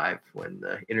 1975 when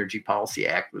the Energy Policy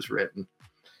Act was written.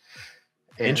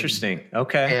 Interesting.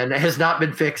 Okay. And it has not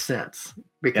been fixed since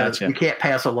because you can't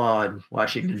pass a law in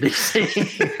Washington, D.C.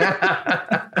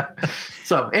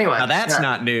 So anyway. Now that's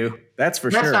not new. That's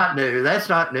for sure. That's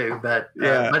not new. But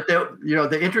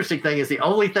the interesting thing is the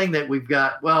only thing that we've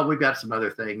got some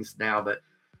other things now, but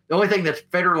the only thing that's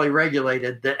federally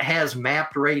regulated that has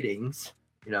mapped ratings,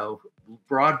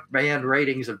 broadband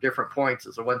ratings of different points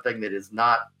is the one thing that is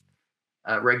not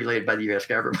regulated by the U.S.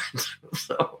 government.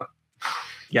 So.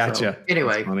 Gotcha. So,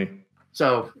 anyway,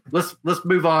 so let's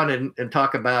move on and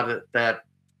talk about it that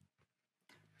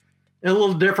in a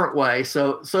little different way.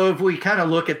 So if we kind of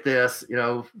look at this,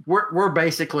 we're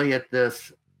basically at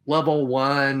this level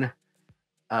 1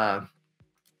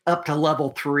 up to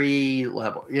level 3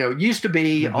 level. Used to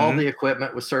be all the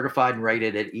equipment was certified and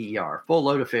rated at EER, full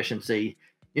load efficiency.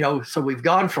 So we've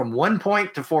gone from 1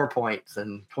 point to 4 points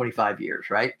in 25 years,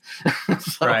 right?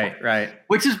 Right.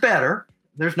 Which is better.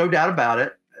 There's no doubt about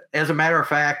it. As a matter of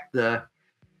fact, the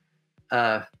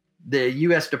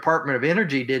U.S. Department of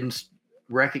Energy didn't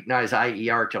recognize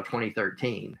IER till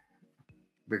 2013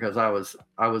 because I was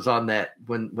on that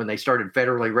when they started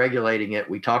federally regulating it.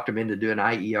 We talked them into doing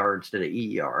IER instead of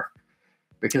EER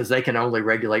because they can only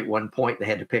regulate 1 point. They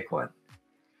had to pick one.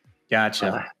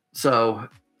 Gotcha.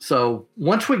 So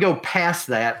once we go past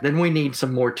that, then we need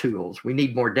some more tools. We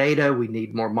need more data. We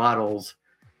need more models.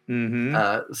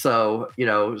 So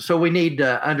we need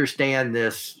to understand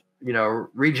this,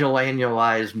 regional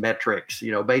annualized metrics.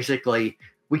 Basically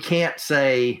we can't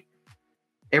say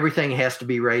everything has to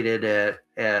be rated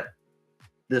at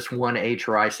this one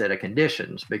HRI set of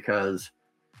conditions because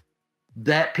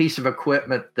that piece of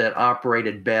equipment that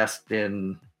operated best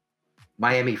in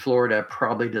Miami, Florida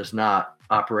probably does not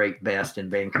operate best in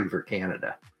Vancouver,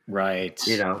 Canada. Right.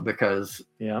 Because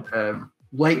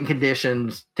latent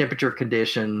conditions, temperature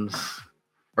conditions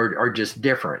are just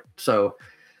different. So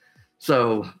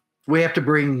we have to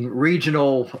bring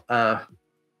regional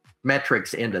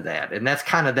metrics into that. And that's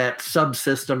kind of that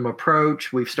subsystem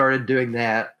approach. We've started doing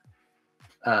that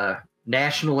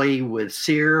nationally with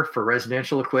SEER for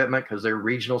residential equipment because they're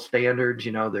regional standards.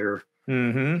 They're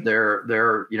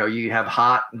you have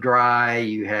hot and dry,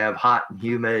 you have hot and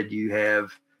humid, you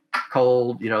have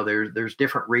cold, there's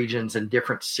different regions and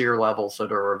different SEER levels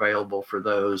that are available for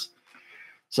those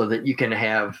so that you can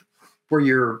have where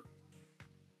your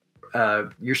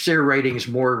SEER rating is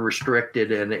more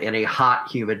restricted in a hot,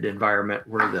 humid environment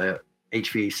where the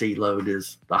HVAC load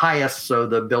is the highest. So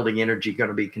the building energy going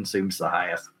to be consumed the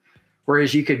highest.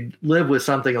 Whereas you could live with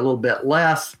something a little bit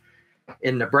less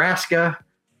in Nebraska,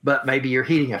 but maybe your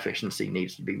heating efficiency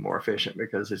needs to be more efficient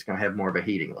because it's going to have more of a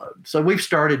heating load. So we've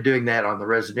started doing that on the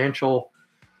residential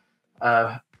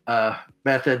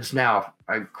methods. Now,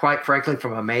 quite frankly,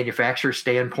 from a manufacturer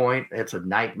standpoint, it's a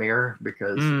nightmare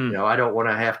because I don't want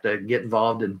to have to get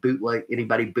involved in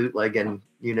bootlegging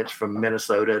units from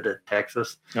Minnesota to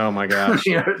Texas. Oh my gosh!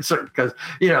 Because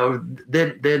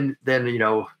then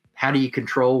how do you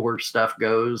control where stuff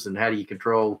goes and how do you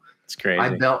control? It's crazy.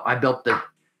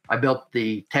 I built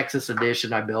the Texas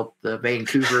edition. I built the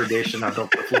Vancouver edition. I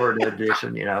built the Florida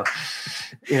edition.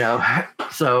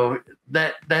 So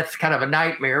that's kind of a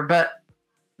nightmare. But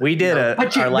we did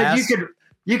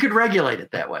you could regulate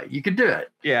it that way. You could do it.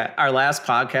 Yeah, our last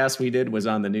podcast we did was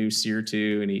on the new SEER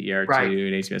 2 and EER 2 and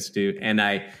HVAC 2, and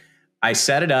I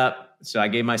set it up. So I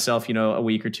gave myself, a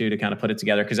week or two to kind of put it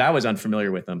together because I was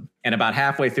unfamiliar with them. And about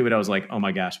halfway through it, I was like, oh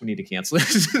my gosh, we need to cancel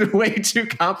this. This is way too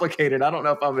complicated. I don't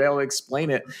know if I'll be able to explain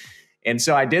it. And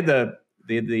so I did the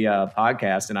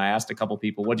podcast and I asked a couple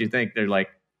people, what'd you think? They're like,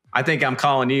 I think I'm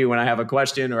calling you when I have a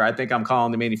question, or I think I'm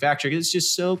calling the manufacturer. It's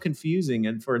just so confusing.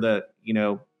 And for the,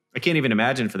 I can't even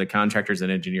imagine for the contractors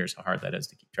and engineers how hard that is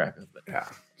to keep track of. But yeah.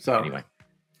 So anyway.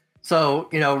 So,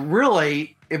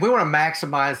 really, if we want to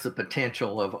maximize the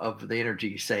potential of the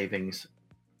energy savings,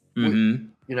 we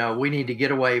we need to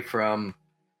get away from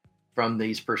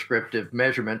these prescriptive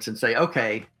measurements and say,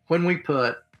 okay, when we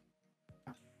put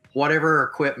whatever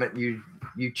equipment you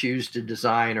choose to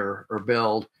design or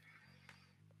build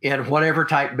in whatever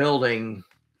type building,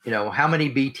 how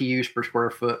many BTUs per square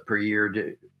foot per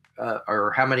year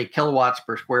or how many kilowatts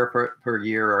per square per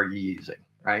year are you using,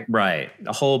 right? Right.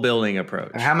 The whole building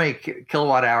approach. How many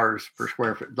kilowatt hours per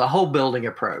square foot, the whole building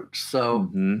approach.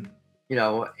 So,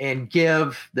 and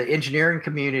give the engineering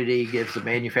community, gives the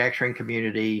manufacturing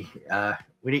community,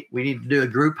 we need to do a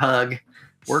group hug,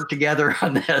 work together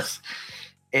on this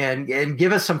and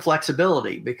give us some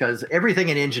flexibility, because everything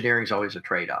in engineering is always a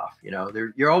trade-off.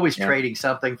 You're always trading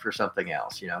something for something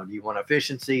else. Do you want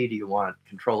efficiency? Do you want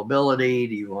controllability?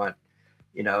 Do you want,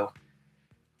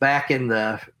 back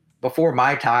before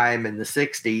my time in the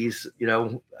 60s,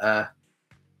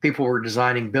 people were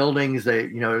designing buildings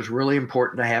that, it was really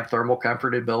important to have thermal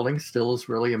comforted buildings, still is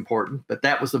really important, but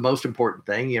that was the most important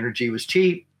thing. Energy was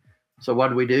cheap. So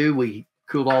what do? We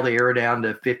cooled all the air down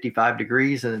to 55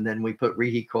 degrees, and then we put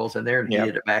reheat coils in there and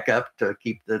heated it back up to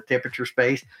keep the temperature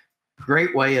space.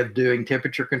 Great way of doing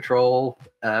temperature control.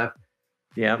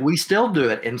 We still do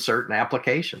it in certain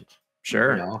applications.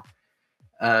 Sure.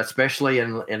 Especially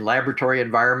in laboratory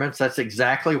environments. That's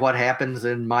exactly what happens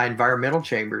in my environmental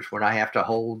chambers when I have to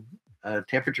hold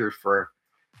temperatures for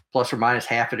plus or minus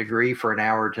half a degree for an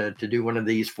hour to do one of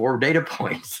these 4 data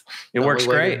points. It works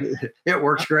great. It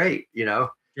works great,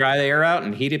 Dry the air out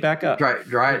and heat it back up. Dry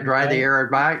the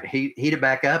air out, heat it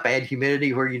back up, add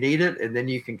humidity where you need it, and then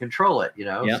you can control it,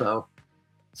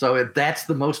 So if that's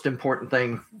the most important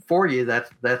thing for you,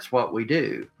 that's what we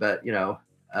do. But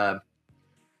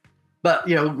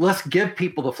let's give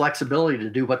people the flexibility to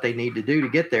do what they need to do to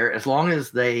get there, as long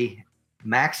as they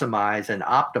maximize and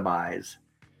optimize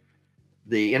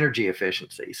the energy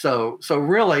efficiency. So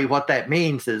really what that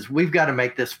means is we've got to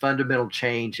make this fundamental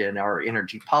change in our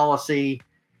energy policy,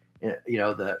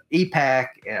 the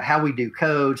EPAC, how we do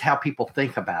codes, how people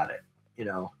think about it,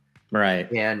 Right.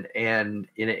 And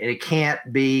it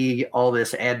can't be all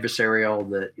this adversarial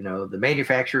that, the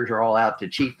manufacturers are all out to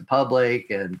cheat the public,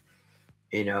 and,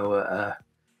 the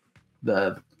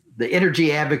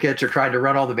energy advocates are trying to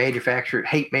run all the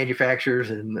hate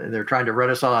manufacturers, and they're trying to run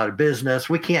us all out of business.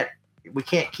 We can't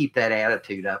keep that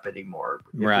attitude up anymore.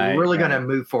 If we're really going to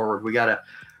move forward, we got to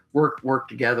work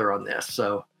together on this.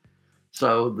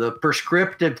 So the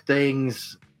prescriptive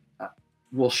things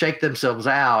will shake themselves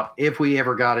out if we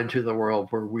ever got into the world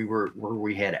where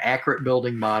we had accurate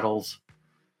building models.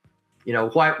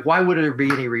 Why would there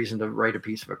be any reason to rate a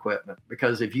piece of equipment?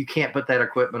 Because if you can't put that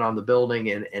equipment on the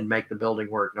building and make the building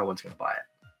work, no one's going to buy it.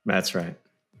 That's right.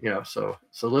 So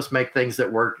let's make things that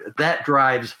work. That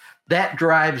drives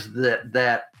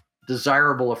that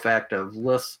desirable effect of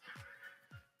let's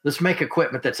make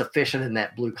equipment that's efficient in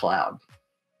that blue cloud,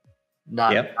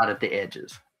 not at the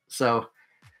edges.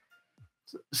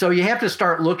 So you have to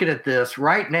start looking at this.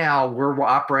 Right now, we're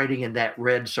operating in that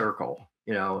red circle.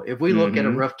 If we look at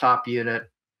a rooftop unit,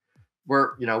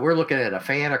 we're looking at a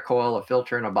fan, a coil, a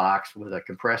filter, and a box with a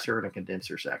compressor and a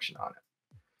condenser section on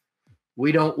it.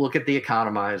 We don't look at the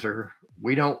economizer.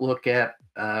 We don't look at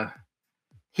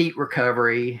heat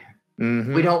recovery.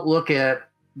 We don't look at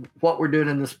what we're doing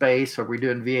in the space. Are we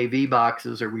doing VAV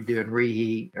boxes? Are we doing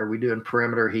reheat? Are we doing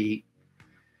perimeter heat?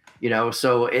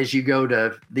 So as you go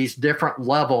to these different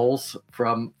levels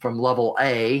from level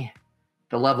A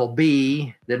to level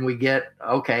B, then we get,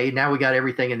 okay, now we got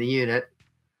everything in the unit.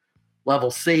 Level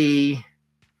C,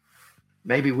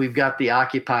 maybe we've got the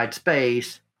occupied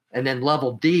space. And then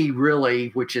level D, really,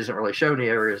 which isn't really shown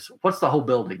here, is what's the whole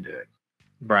building doing?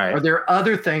 Right. Are there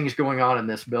other things going on in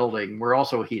this building? We're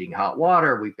also heating hot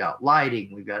water. We've got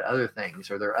lighting. We've got other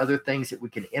things. Are there other things that we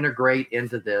can integrate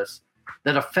into this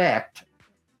that affect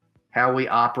how we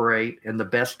operate and the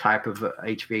best type of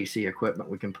HVAC equipment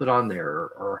we can put on there,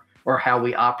 or how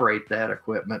we operate that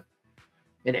equipment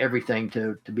and everything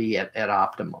to be at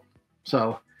optimum?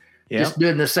 So just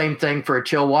doing the same thing for a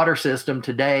chill water system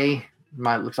today.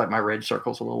 Looks like my red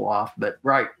circle's a little off, but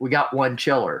we got one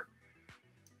chiller.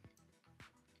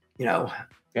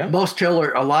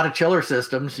 A lot of chiller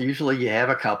systems, usually you have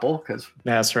a couple, because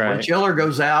that's right. When chiller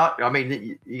goes out, I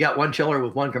mean, you got one chiller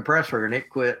with one compressor and it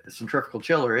quit, centrifugal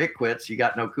chiller, it quits. You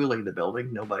got no cooling in the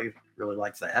building. Nobody really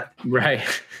likes that. Right.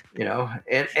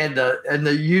 And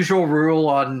the usual rule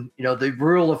on, the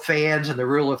rule of fans and the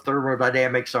rule of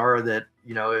thermodynamics are that,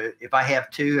 if I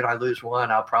have two and I lose one,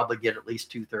 I'll probably get at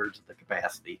least 2/3 of the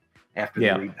capacity after the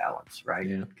rebalance,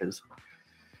 right? Because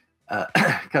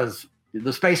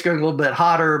the space going a little bit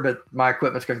hotter, but my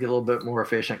equipment's going to get a little bit more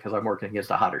efficient because I'm working against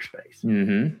a hotter space.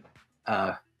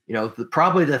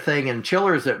 probably the thing in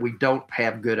chillers that we don't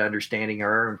have good understanding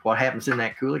are what happens in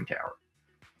that cooling tower.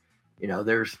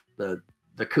 There's the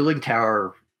cooling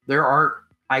tower. There aren't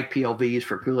IPLVs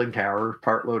for cooling tower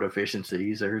part load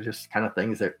efficiencies. They're just kind of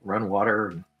things that run water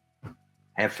and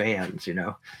have fans,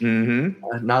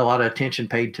 Mm-hmm. Not a lot of attention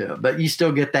paid to it, but you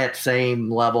still get that same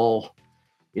level,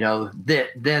 then,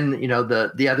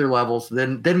 the other levels,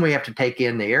 then we have to take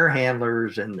in the air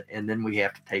handlers and then we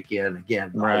have to take in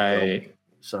again. Right.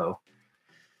 So,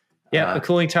 yeah, the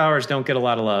cooling towers don't get a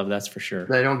lot of love. That's for sure.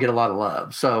 They don't get a lot of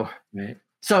love. So, right.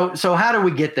 So how do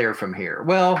we get there from here?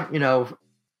 Well,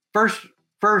 first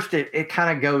it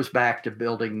kind of goes back to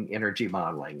building energy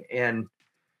modeling and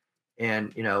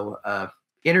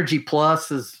Energy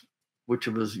Plus which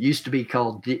used to be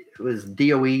called was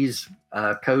DOE's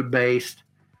code-based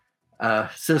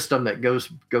system that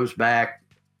goes back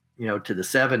to the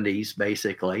 70s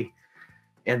basically,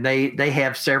 and they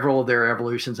have several of their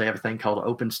evolutions. They have a thing called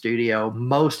Open Studio.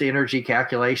 Most energy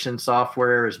calculation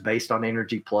software is based on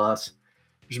Energy Plus.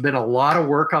 There's been a lot of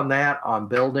work on that on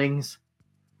buildings,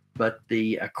 but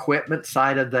the equipment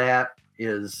side of that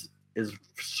is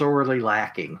sorely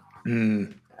lacking.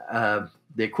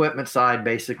 The equipment side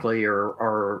basically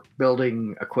are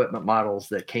building equipment models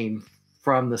that came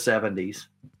from the 70s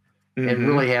and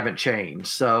really haven't changed.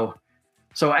 So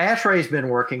ASHRAE's been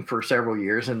working for several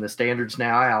years, and the standard's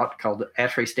now out called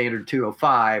ASHRAE Standard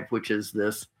 205, which is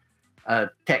this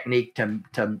technique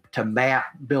to map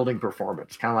building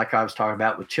performance, kind of like I was talking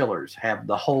about with chillers, have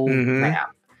the whole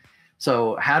map.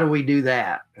 So how do we do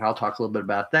that? And I'll talk a little bit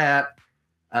about that.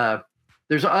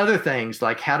 There's other things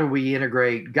like how do we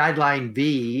integrate Guideline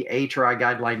V, HRI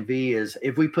Guideline V is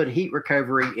if we put heat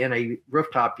recovery in a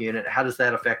rooftop unit, how does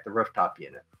that affect the rooftop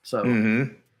unit? So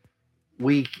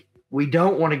we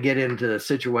don't want to get into a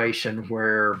situation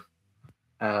where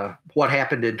what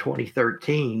happened in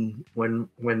 2013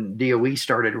 when DOE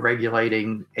started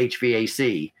regulating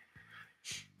HVAC.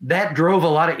 That drove a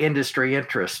lot of industry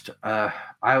interest.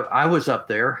 I was up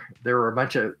there. There were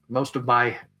most of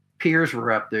my peers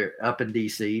were up in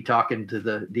DC talking to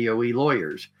the DOE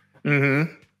lawyers.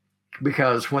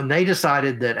 Because when they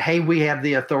decided that, hey, we have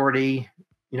the authority,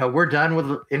 we're done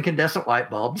with incandescent light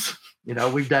bulbs.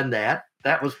 We've done that.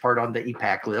 That was part on the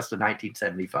EPAC list of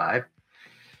 1975.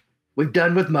 We've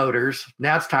done with motors.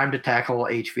 Now it's time to tackle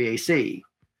HVAC.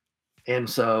 And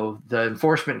so the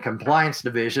Enforcement and Compliance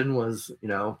Division was,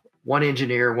 one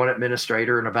engineer, one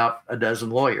administrator, and about a dozen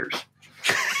lawyers.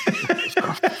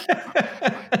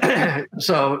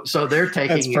 So they're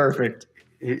taking. That's perfect.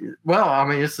 Well, I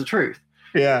mean, it's the truth.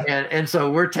 Yeah. And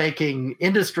so we're taking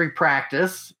industry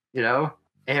practice,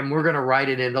 and we're going to write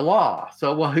it into law.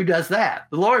 So, well, who does that?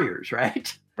 The lawyers,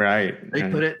 right? Right. They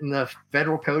put it in the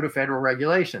Federal Code of Federal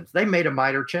Regulations. They made a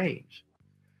minor change.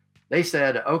 They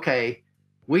said, okay,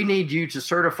 we need you to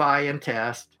certify and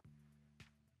test.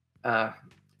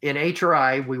 In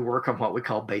HRI, we work on what we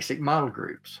call basic model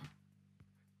groups.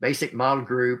 Basic model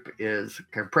group is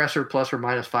compressor plus or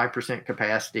minus 5%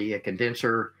 capacity, a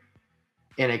condenser,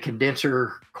 and a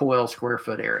condenser coil square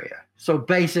foot area. So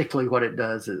basically what it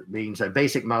does, it means a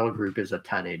basic model group is a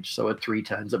tonnage. So a 3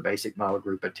 tons, a basic model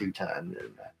group, a 2 ton,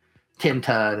 and a 10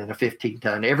 ton, and a 15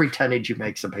 ton. Every tonnage you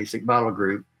make is a basic model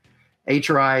group.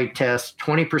 HRI tests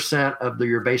 20% of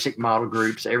your basic model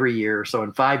groups every year. So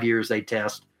in 5 years, they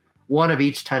test one of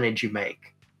each tonnage you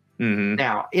make.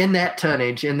 Now, in that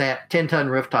tonnage, in that 10-ton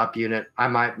rooftop unit, I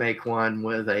might make one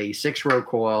with a 6-row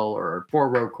coil or a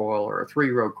 4-row coil or a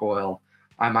 3-row coil.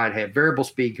 I might have variable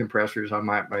speed compressors. I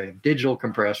might have digital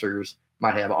compressors,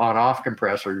 might have on-off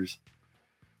compressors.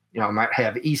 I might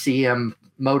have ECM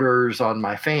motors on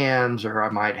my fans, or I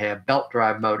might have belt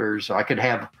drive motors. So I could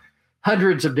have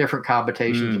hundreds of different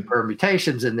combinations and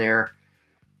permutations in there.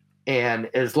 And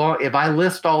if I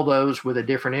list all those with a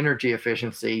different energy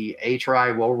efficiency,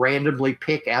 HRI will randomly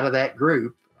pick out of that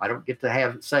group. I don't get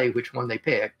to say which one they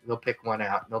pick. They'll pick one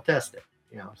out and they'll test it.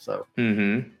 So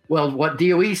well, what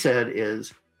DOE said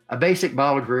is a basic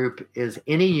model group is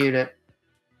any unit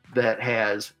that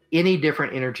has any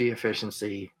different energy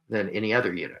efficiency than any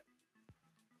other unit.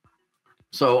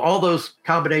 So all those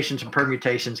combinations and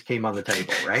permutations came on the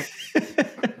table, right?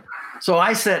 So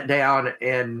I sat down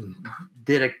and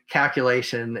did a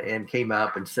calculation and came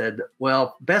up and said,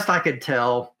 well, best I could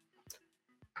tell,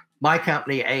 my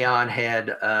company, Aon,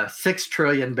 had 6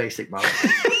 trillion basic models.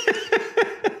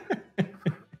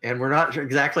 And we're not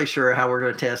exactly sure how we're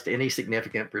going to test any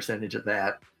significant percentage of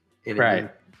that in any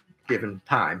given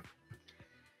time.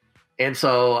 And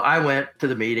so I went to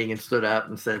the meeting and stood up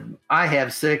and said, I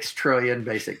have 6 trillion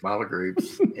basic model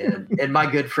groups. And my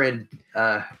good friend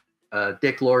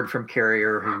Dick Lord from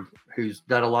Carrier, who's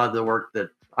done a lot of the work that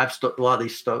a lot of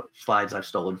these slides I've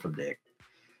stolen from Dick.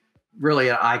 Really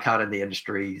an icon in the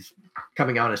industry. He's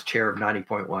coming on as chair of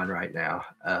 90.1 right now.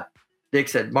 Dick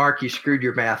said, "Mark, you screwed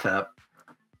your math up."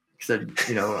 He said,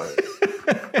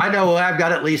 I know I've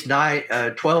got at least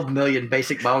 12 million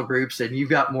basic model groups, and you've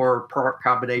got more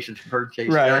combinations from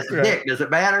permutation. Right, I said, Dick, does it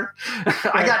matter?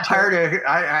 I got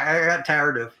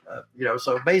tired of,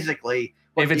 so basically,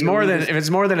 if it's more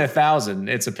than 1,000,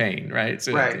 it's a pain, right?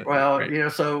 So right. Well,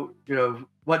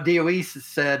 what DOE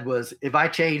said was, if I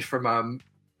change from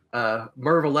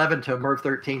MERV 11 to a MERV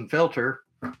 13 filter,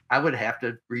 I would have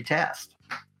to retest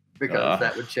because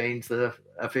that would change the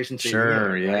efficiency.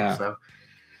 Sure. Yeah. Right?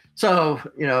 So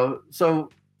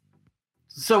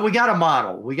we got to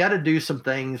model. We got to do some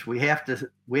things. We have to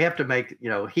make,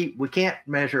 heat. We can't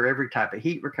measure every type of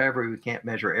heat recovery. We can't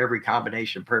measure every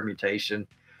combination permutation.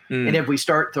 And if we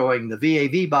start throwing the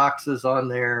VAV boxes on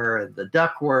there and the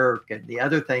ductwork and the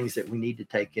other things that we need to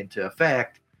take into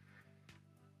effect,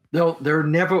 there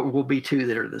never will be two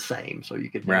that are the same. So you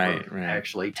could never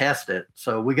actually test it.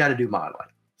 So we got to do modeling.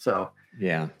 So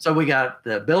we got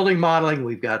the building modeling,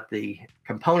 we've got the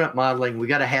component modeling, we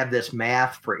got to have this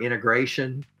math for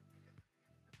integration,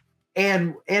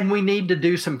 and we need to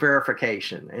do some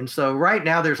verification. And so right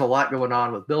now there's a lot going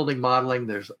on with building modeling.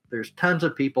 There's tons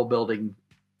of people building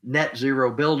net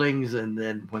zero buildings, and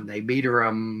then when they meter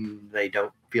them, they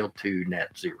don't feel too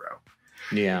net zero.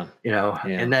 And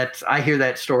I hear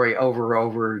that story over and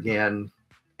over again.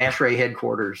 ASHRAE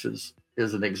headquarters is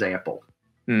an example.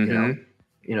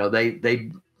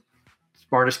 They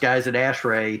smartest guys at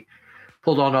ASHRAE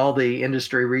pulled on all the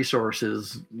industry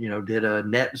resources, did a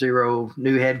net zero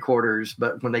new headquarters,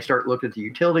 but when they start looking at the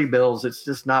utility bills, it's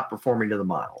just not performing to the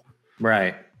model.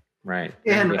 Right.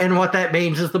 And what that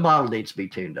means is the model needs to be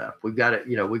tuned up. We got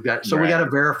to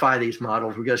verify these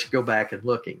models. We got to go back and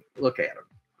look at them.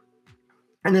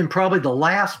 And then probably the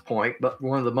last point, but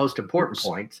one of the most important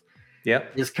points,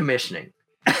 is commissioning.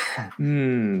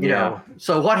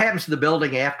 So what happens to the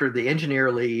building after the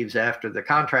engineer leaves, after the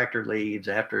contractor leaves,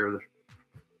 after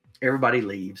everybody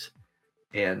leaves?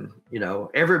 And,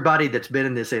 everybody that's been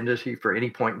in this industry for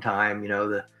any point in time,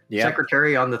 the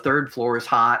secretary on the third floor is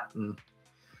hot and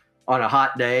on a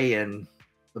hot day, and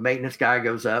the maintenance guy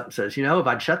goes up and says, if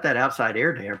I'd shut that outside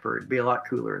air damper, it'd be a lot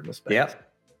cooler in the space.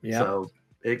 So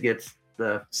it gets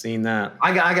seen that.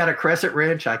 I got a crescent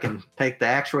wrench. I can take the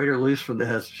actuator loose from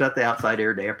shut the outside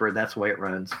air damper. And that's the way it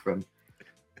runs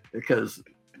because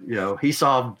he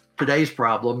solved today's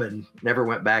problem and never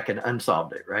went back and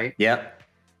unsolved it. Right. Yep.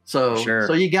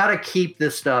 So you got to keep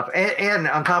this stuff. And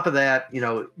on top of that,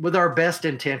 with our best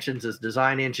intentions as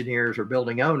design engineers or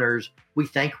building owners, we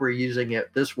think we're using it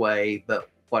this way, but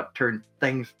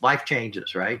life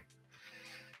changes, right?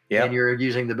 Yeah. And you're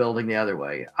using the building the other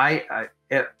way.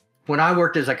 When I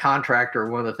worked as a contractor,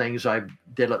 one of the things I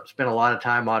spent a lot of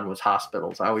time on was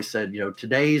hospitals. I always said,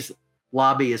 today's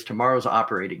lobby is tomorrow's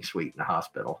operating suite in a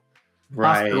hospital.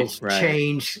 Hospitals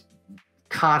change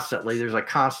constantly. There's a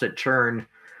constant churn.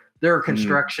 There are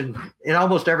construction in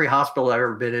almost every hospital I've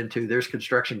ever been into. There's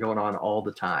construction going on all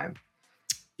the time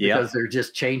because they're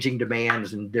just changing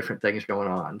demands and different things going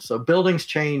on. So buildings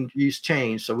change.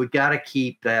 So we've got to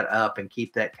keep that up and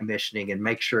keep that commissioning and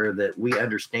make sure that we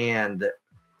understand that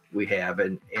we have.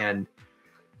 And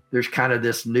there's kind of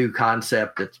this new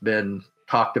concept that's been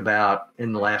talked about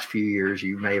in the last few years.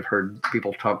 You may have heard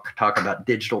people talk about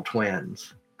digital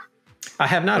twins. I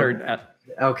have not heard that.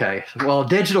 Okay. Well,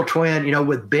 digital twin,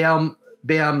 with BIM,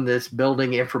 this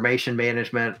building information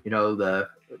management, the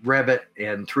Revit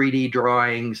and 3D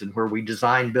drawings, and where we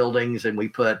design buildings and we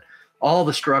put all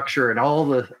the structure and all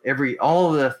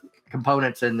the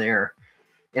components in there.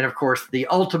 And of course, the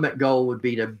ultimate goal would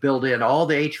be to build in all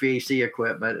the HVAC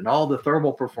equipment and all the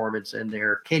thermal performance in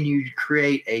there. Can you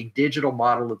create a digital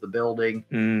model of the building,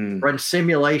 run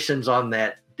simulations on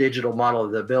that digital model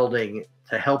of the building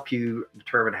to help you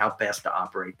determine how best to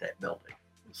operate that building?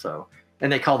 So,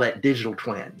 and they call that digital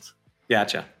twins.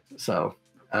 Gotcha. So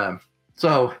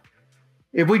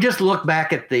if we just look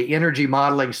back at the energy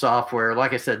modeling software,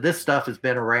 like I said, this stuff has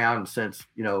been around since,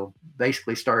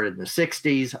 basically started in the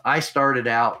 60s. I started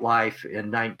out life in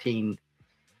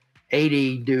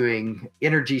 1980 doing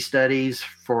energy studies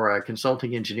for a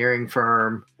consulting engineering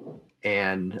firm.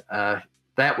 And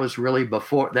that was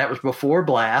before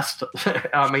BLAST.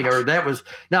 That was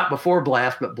not before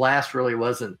BLAST, but BLAST really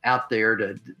wasn't out there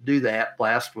to do that.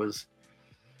 BLAST was,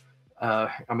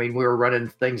 we were running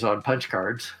things on punch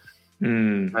cards.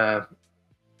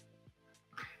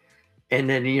 And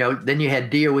then, you had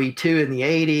DOE 2 in the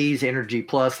 80s, Energy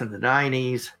Plus in the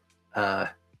 90s.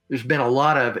 there's been a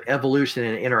lot of evolution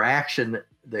and interaction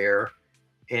there,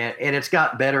 and it's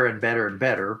got better and better and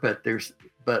better.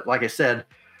 But like I said,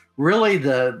 really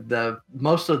the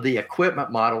most of the equipment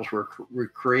models were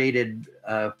created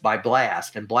by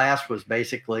BLAST, and BLAST was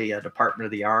basically a Department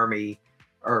of the Army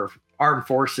or Armed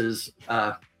Forces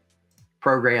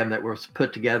program that was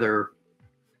put together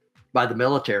by the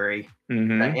military to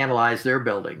analyze their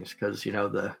buildings, because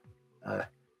the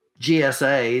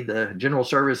GSA, the General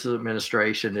Services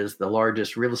Administration, is the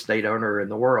largest real estate owner in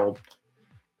the world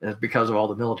because of all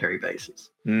the military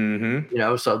bases.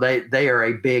 So they are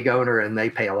a big owner, and they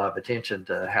pay a lot of attention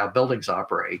to how buildings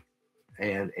operate,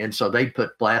 and so they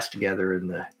put BLAST together in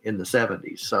the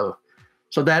 70s. So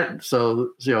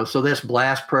this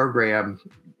BLAST program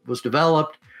was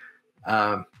developed.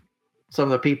 Some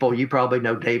of the people you probably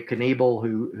know, Dave Kniebel,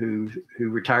 who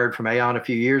retired from Aon a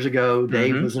few years ago.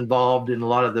 Dave was involved in a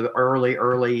lot of the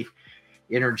early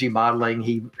energy modeling.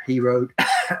 He wrote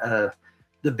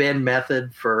the Ben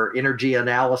method for energy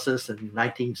analysis in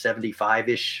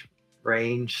 1975-ish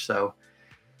range. So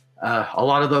a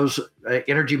lot of those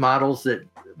energy models that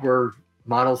were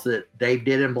models that Dave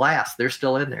did in BLAST, they're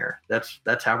still in there.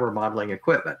 That's how we're modeling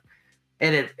equipment,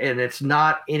 and it's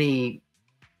not any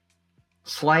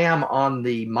slam on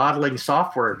the modeling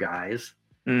software guys,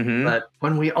 but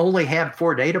when we only have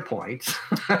 4 data points,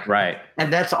 right,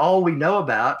 and that's all we know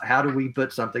about, how do we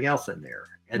put something else in there?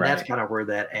 And that's kind of where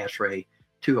that ASHRAE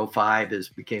 205 is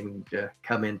becoming to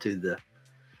come into the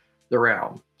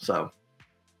realm. So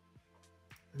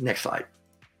next slide.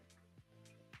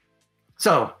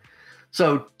 So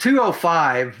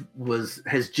 205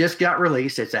 has just got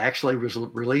released. It's actually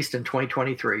released in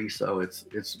 2023. So it's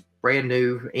brand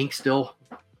new, ink still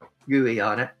gooey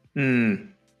on it.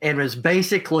 And it's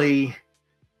basically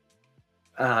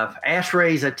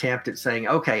ASHRAE's attempt at saying,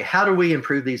 okay, how do we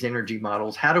improve these energy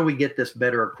models? How do we get this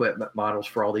better equipment models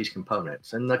for all these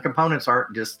components? And the components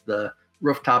aren't just the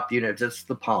rooftop units, it's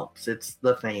the pumps, it's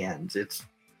the fans, it's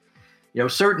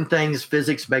certain things.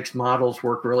 Physics makes models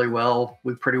work really well.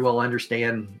 We pretty well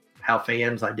understand how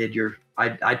fans.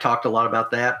 I talked a lot about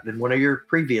that in one of your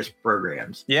previous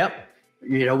programs. Yep.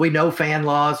 We know fan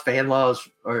laws. Fan laws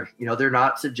are, they're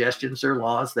not suggestions, they're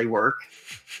laws. They work.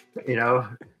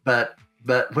 But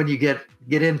when you get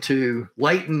into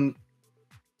latent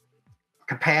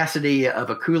capacity of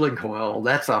a cooling coil,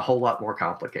 that's a whole lot more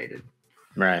complicated.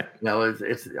 Right.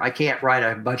 It's I can't write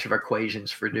a bunch of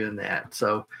equations for doing that.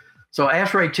 So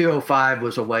ASHRAE 205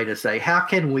 was a way to say, how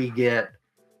can we get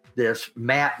this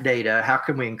map data? How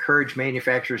can we encourage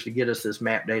manufacturers to get us this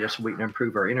map data so we can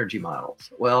improve our energy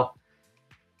models? Well,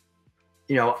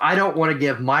 I don't want to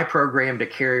give my program to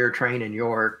Carrier Train in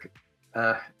York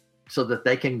so that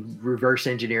they can reverse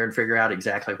engineer and figure out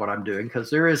exactly what I'm doing, because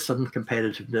there is some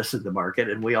competitiveness in the market,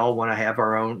 and we all want to have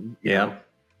our own,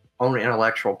 own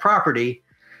intellectual property.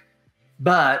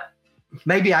 But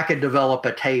maybe I could develop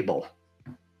a table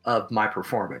of my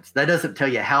performance. That doesn't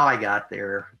tell you how I got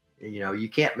there. You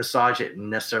can't massage it and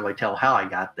necessarily tell how I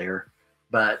got there,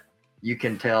 but you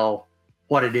can tell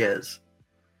what it is.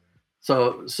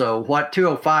 So what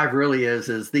 205 really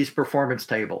is these performance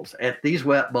tables at these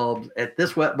wet bulbs, at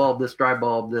this wet bulb, this dry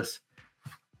bulb, this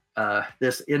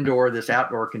indoor, this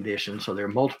outdoor condition. So they're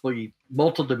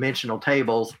multiple dimensional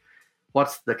tables.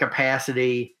 What's the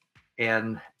capacity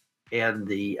and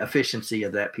the efficiency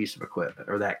of that piece of equipment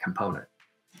or that component?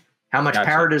 How much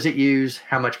power does it use?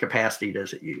 How much capacity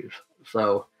does it use?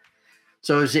 So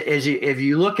if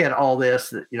you look at all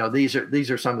this, these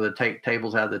are some of the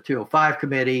tables out of the 205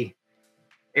 committee.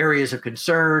 Areas of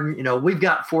concern. We've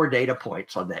got 4 data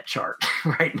points on that chart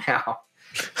right now.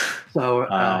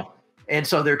 So and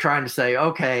so they're trying to say,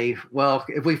 okay, well,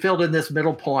 if we filled in this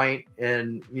middle point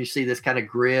and you see this kind of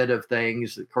grid of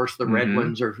things, of course, the red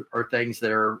ones are things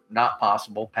that are not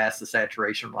possible past the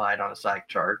saturation line on a psych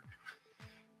chart.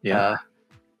 Yeah.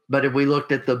 But if we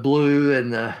looked at the blue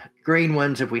and the green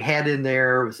ones, if we had in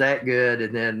there, was that good?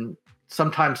 And then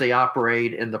sometimes they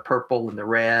operate in the purple and the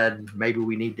red. Maybe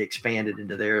we need to expand it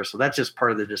into there. So that's just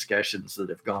part of the discussions that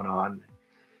have gone on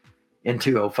in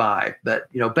 205.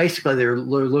 But, basically they're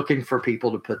looking for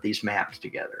people to put these maps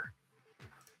together.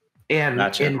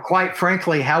 And quite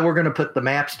frankly, how we're going to put the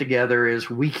maps together is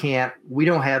we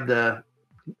don't have the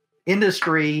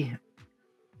industry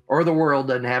or the world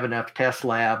doesn't have enough test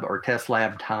lab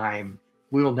time.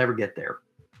 We will never get there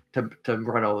to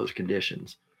run all those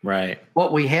conditions. Right.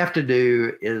 What we have to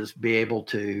do is be able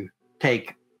to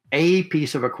take a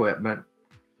piece of equipment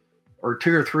or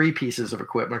 2 or 3 pieces of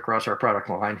equipment across our product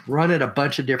line, run it a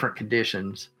bunch of different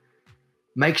conditions,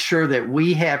 make sure that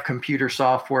we have computer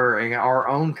software and our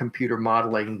own computer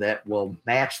modeling that will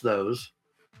match those,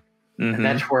 And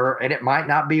that's where, and it might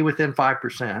not be within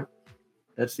 5%.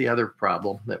 That's the other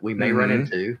problem that we may run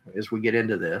into as we get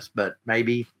into this, but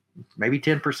maybe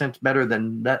 10% is better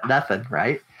than nothing,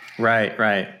 right? Right.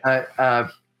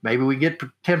 Maybe we get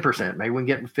 10%, maybe we can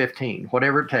get 15,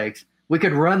 whatever it takes. We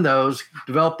could run those,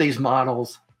 develop these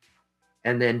models,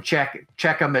 and then check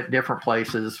them at different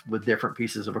places with different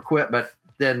pieces of equipment.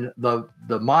 Then the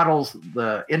models,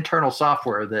 the internal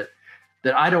software that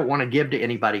I don't want to give to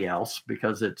anybody else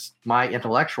because it's my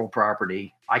intellectual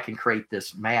property, I can create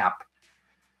this map.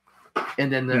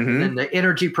 And then the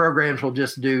energy programs will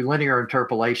just do linear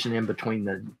interpolation in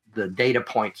between the data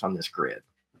points on this grid.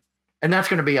 And that's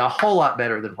going to be a whole lot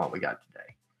better than what we got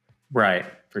today. Right,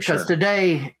 for sure. Because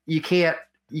today you can't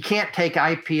take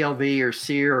IPLV or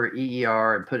SEER or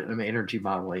EER and put it in an energy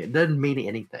modeling. It doesn't mean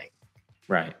anything.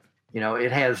 Right.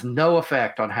 It has no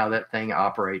effect on how that thing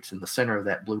operates in the center of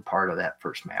that blue part of that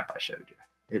first map I showed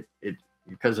you. It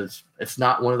because it's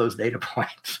not one of those data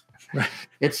points. Right.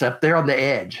 It's up there on the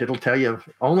edge. It'll tell you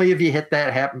only if you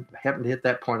happen to hit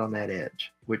that point on that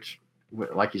edge, which,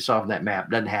 like you saw on that map,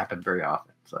 doesn't happen very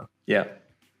often. So yeah.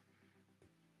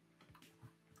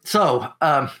 So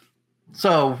like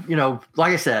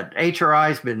I said,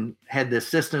 HRI's had this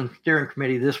system steering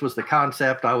committee. This was the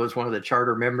concept. I was one of the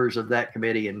charter members of that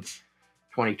committee in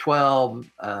 2012.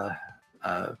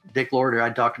 Dick Lord, who I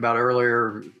talked about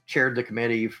earlier, chaired the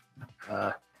committee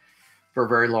for a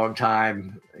very long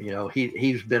time.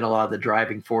 He's been a lot of the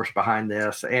driving force behind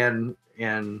this, and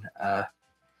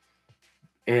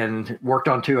worked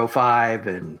on 205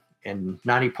 and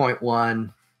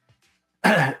 90.1.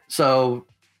 So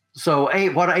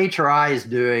what HRI is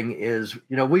doing is,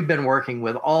 we've been working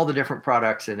with all the different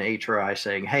products in HRI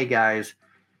saying, hey guys,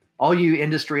 all you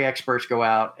industry experts go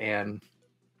out and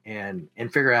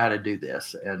figure out how to do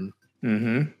this. And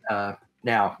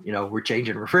now, we're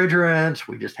changing refrigerants.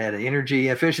 We just had an energy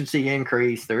efficiency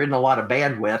increase. There isn't a lot of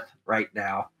bandwidth right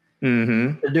now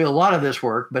to do a lot of this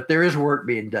work, but there is work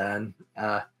being done.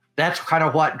 That's kind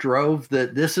of what drove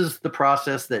this is the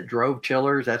process that drove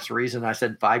chillers. That's the reason I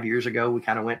said 5 years ago, we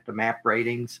kind of went to map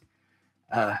ratings,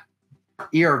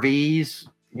 ERVs,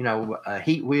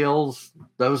 heat wheels.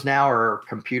 Those now are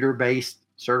computer-based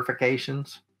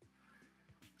certifications.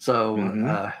 So,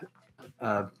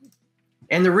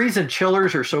 and the reason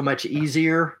chillers are so much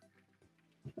easier,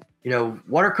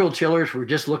 water-cooled chillers, we're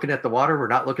just looking at the water. We're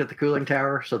not looking at the cooling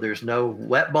tower. So there's no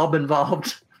wet bulb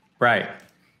involved. Right.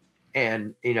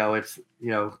 And, it's,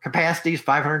 capacity is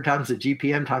 500 times the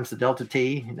GPM times the delta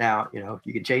T. Now,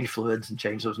 you can change fluids and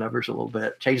change those numbers a little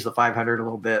bit, change the 500 a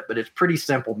little bit, but it's pretty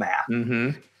simple math.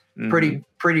 Pretty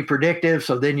predictive.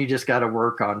 So then you just got to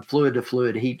work on fluid to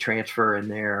fluid heat transfer in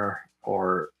there,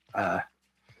 or on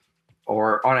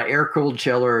an air cooled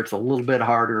chiller, it's a little bit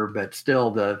harder, but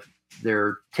still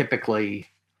they're typically,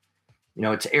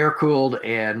 it's air cooled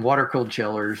and water cooled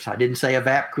chillers. I didn't say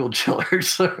evap cooled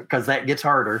chillers because that gets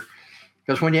harder.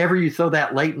 Because whenever you throw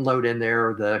that latent load in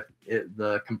there,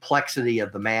 the complexity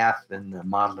of the math and the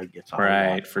modeling gets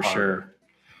right for harder. Sure.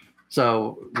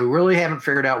 So we really haven't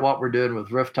figured out what we're doing with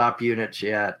rooftop units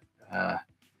yet.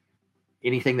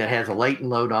 Anything that has a latent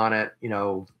load on it,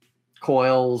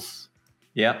 coils.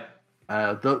 Yep.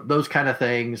 Those kind of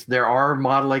things. There are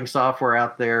modeling software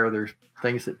out there. There's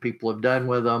things that people have done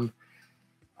with them.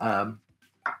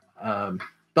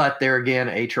 But there again,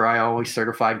 HRI always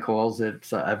certified coils.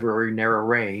 It's a very narrow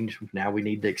range. Now we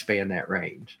need to expand that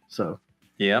range. So,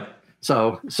 yep.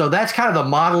 So that's kind of the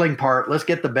modeling part. Let's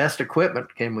get the best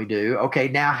equipment. Can we do? Okay.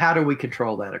 Now, how do we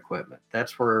control that equipment?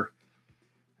 That's where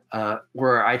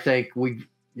I think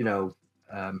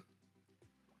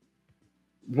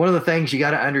one of the things you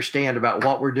got to understand about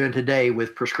what we're doing today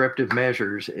with prescriptive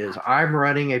measures is I'm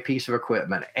running a piece of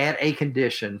equipment at a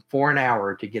condition for an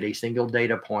hour to get a single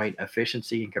data point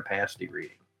efficiency and capacity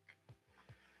reading.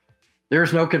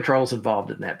 There's no controls involved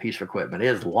in that piece of equipment. It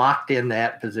is locked in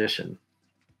that position.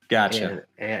 Gotcha.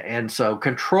 And so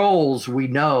controls, we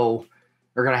know,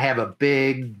 are going to have a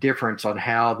big difference on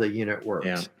how the unit works.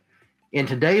 Yeah. In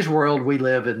today's world, we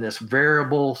live in this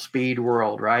variable speed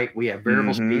world, right? We have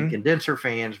variable speed condenser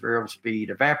fans, variable speed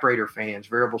evaporator fans,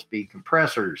 variable speed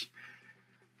compressors,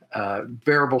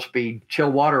 variable speed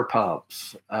chill water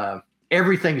pumps.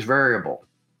 Everything's variable.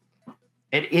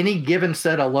 At any given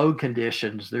set of load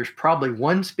conditions, there's probably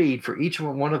one speed for each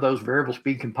one of those variable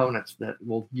speed components that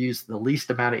will use the least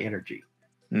amount of energy.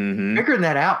 Figuring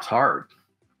that out is hard,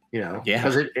 Yeah,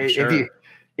 because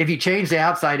if you change the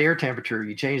outside air temperature,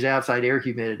 you change the outside air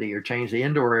humidity, or change the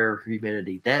indoor air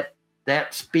humidity, that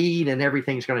speed and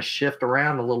everything's going to shift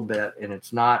around a little bit, and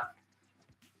it's not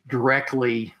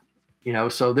directly,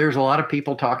 so there's a lot of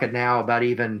people talking now about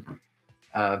even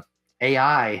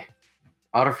AI,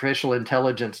 artificial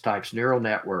intelligence types, neural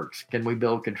networks. Can we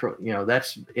build control?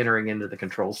 That's entering into the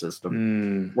control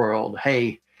system world.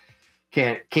 Hey,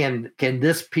 can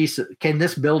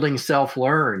this building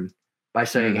self-learn by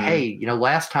saying, hey,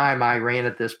 last time I ran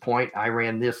at this point, I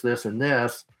ran this, and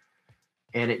this,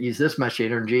 and it used this much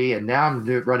energy, and now I'm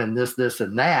running this,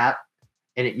 and that,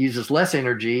 and it uses less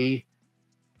energy.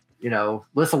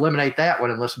 Let's eliminate that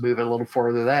one and let's move it a little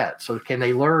further that. So can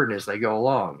they learn as they go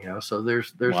along? So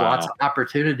there's lots of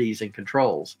opportunities and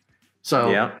controls.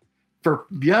 So for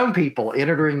young people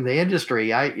entering the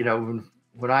industry,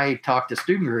 when I talk to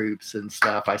student groups and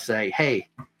stuff, I say, hey,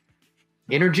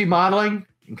 energy modeling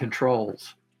and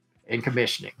controls and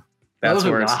commissioning. That's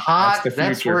the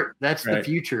future. That's the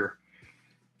future.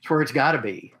 It's where it's got to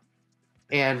be.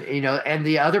 And, and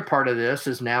the other part of this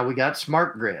is now we got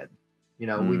smart grid.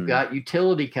 We've got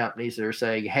utility companies that are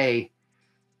saying, hey,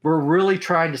 we're really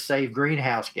trying to save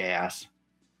greenhouse gas.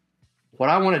 What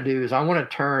I want to do is I want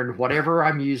to turn whatever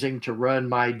I'm using to run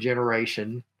my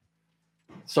generation,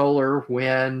 solar,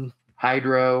 wind,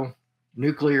 hydro,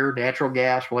 nuclear, natural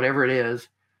gas, whatever it is,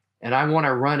 and I want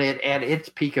to run it at its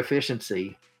peak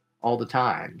efficiency all the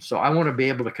time. So I want to be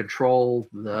able to control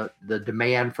the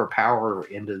demand for power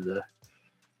into the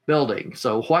building.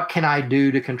 So what can I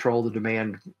do to control the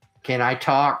demand? Can I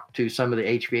talk to some of the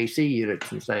HVAC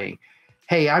units and say,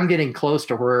 hey, I'm getting close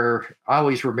to where I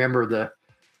always remember the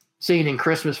scene in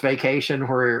Christmas Vacation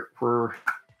where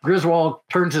Griswold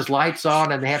turns his lights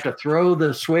on and they have to throw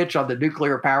the switch on the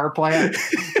nuclear power plant.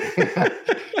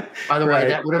 By the way,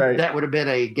 that would have been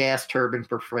a gas turbine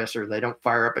professor. They don't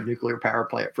fire up a nuclear power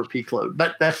plant for peak load,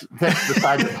 but that's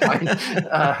beside the point.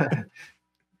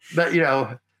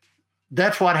 But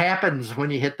that's what happens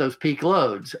when you hit those peak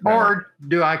loads. Right. Or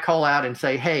do I call out and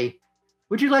say, hey,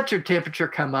 would you let your temperature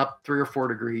come up 3 or 4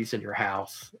 degrees in your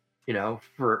house,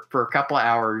 for a couple of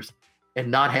hours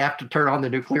and not have to turn on the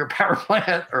nuclear power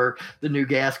plant or the new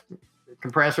gas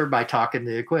compressor by talking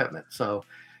to the equipment? So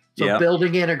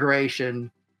building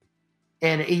integration,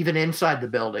 and even inside the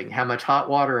building, how much hot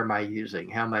water am I using?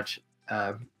 How much,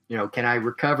 can I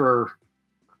recover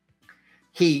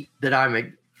heat that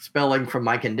I'm expelling from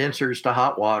my condensers to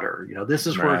hot water? This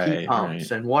is where heat pumps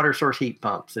and water source heat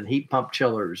pumps and heat pump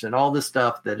chillers and all this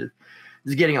stuff that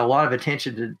is getting a lot of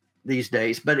attention these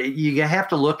days. But you have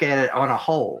to look at it on a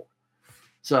whole.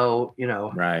 So,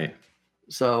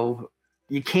 so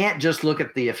you can't just look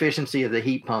at the efficiency of the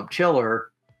heat pump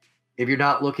chiller if you're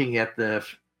not looking at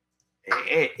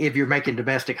if you're making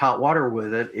domestic hot water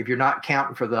with it, if you're not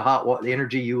counting for the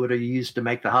energy you would have used to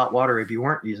make the hot water if you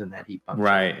weren't using that heat pump.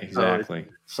 Right, exactly.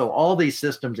 So all these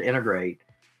systems integrate.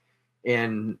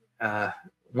 And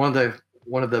one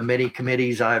of the many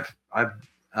committees I've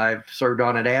served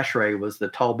on at ASHRAE was the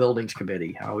Tall Buildings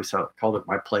Committee. I always called it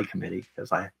my play committee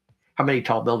because how many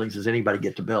tall buildings does anybody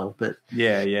get to build? But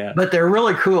But they're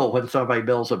really cool when somebody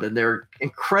builds them, and they're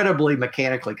incredibly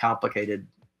mechanically complicated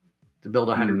to build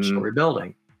a 100-story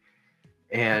building.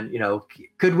 And,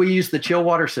 could we use the chill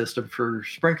water system for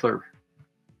sprinkler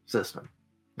system?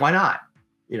 Why not?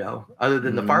 Other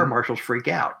than the fire marshals freak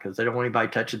out because they don't want anybody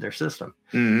touching their system.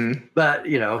 But,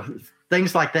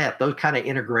 things like that, those kind of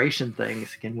integration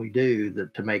things can we do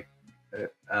to make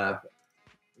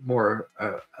more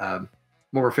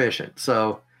efficient.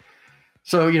 So,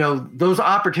 those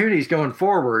opportunities going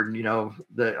forward,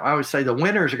 I always say the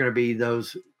winners are going to be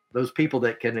those people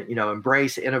that can,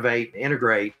 embrace, innovate,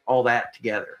 integrate all that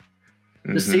together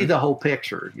to see the whole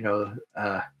picture,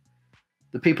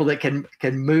 the people that can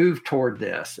move toward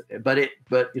this, but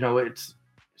it's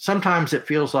sometimes it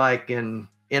feels like in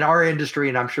our industry,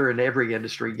 and I'm sure in every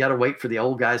industry, you got to wait for the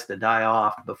old guys to die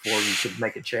off before you can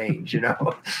make a change,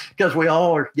 because we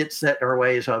all get set in our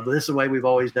ways of this is the way we've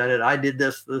always done it. I did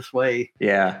this way.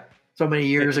 Yeah. So many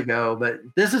years ago, but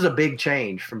this is a big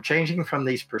change from changing from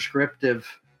these prescriptive,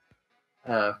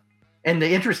 and the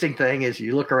interesting thing is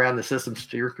you look around the systems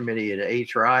steering committee at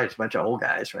HRI, it's a bunch of old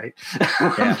guys, right?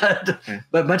 Yeah.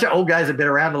 but a bunch of old guys have been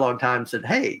around a long time and said,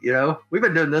 hey, we've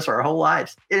been doing this our whole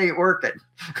lives. It ain't working.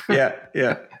 Yeah.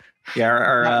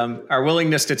 Our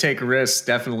willingness to take risks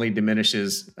definitely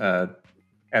diminishes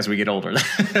as we get older.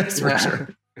 That's for sure.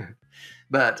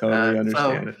 But totally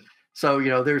understand it. So,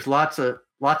 there's lots of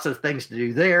things to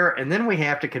do there. And then we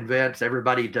have to convince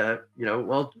everybody to,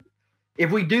 if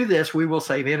we do this, we will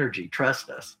save energy. Trust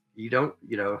us. You don't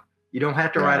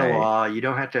have to write a law. You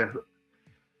don't have to.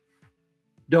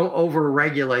 Don't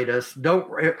over-regulate us.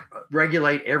 Don't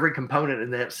regulate every component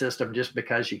in that system just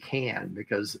because you can.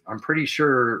 Because I'm pretty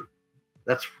sure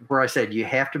that's where I said you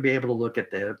have to be able to look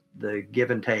at the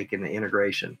give and take and the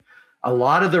integration a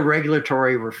lot of the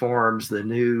regulatory reforms, the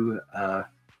new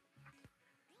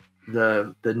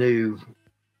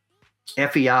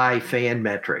FEI fan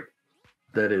metric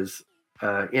that is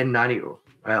in 90.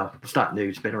 Well, it's not new.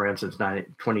 It's been around since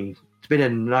 20. It's been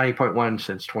in 90.1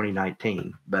 since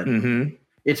 2019, but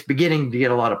it's beginning to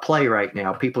get a lot of play right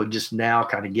now. People are just now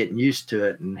kind of getting used to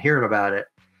it and hearing about it.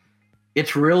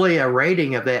 It's really a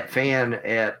rating of that fan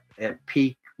at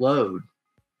peak load.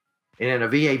 And in a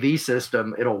VAV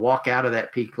system, it'll walk out of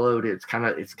that peak load. It's kind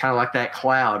of like that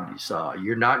cloud you saw.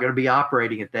 You're not going to be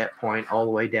operating at that point all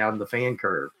the way down the fan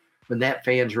curve. When that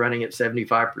fan's running at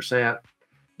 75%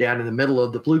 down in the middle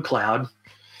of the blue cloud,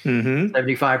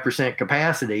 75%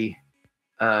 capacity,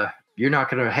 you're not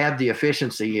going to have the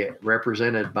efficiency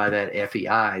represented by that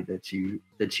FEI that you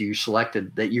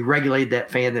selected, that you regulated that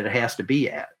fan that it has to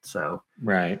be at. So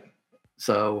right.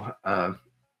 So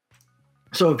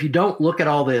if you don't look at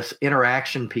all this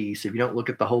interaction piece, if you don't look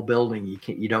at the whole building,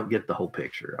 you don't get the whole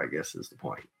picture, I guess is the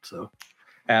point. So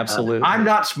absolutely. I'm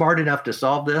not smart enough to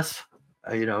solve this.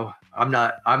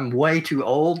 I'm way too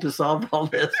old to solve all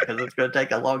this because it's going to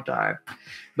take a long time.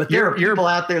 But there are people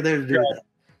out there that are doing that.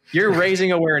 You're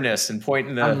raising awareness and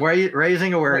pointing the. I'm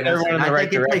raising awareness. And I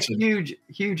think it's a huge,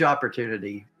 huge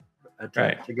opportunity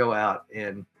to go out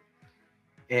and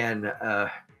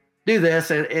do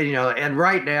this. And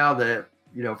right now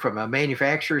from a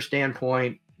manufacturer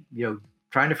standpoint,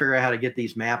 trying to figure out how to get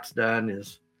these maps done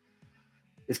is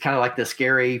kind of like the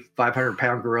scary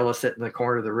 500-pound gorilla sitting in the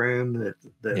corner of the room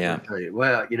that tell you,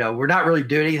 well, we're not really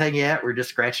doing anything yet. We're just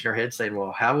scratching our heads saying,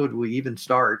 well, how would we even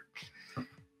start?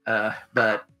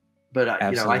 But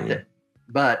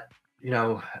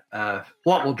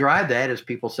what will drive that is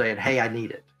people saying, hey, I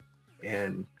need it.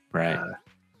 And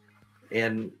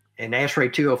and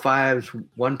ASHRAE 205 is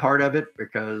one part of it,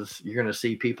 because you're going to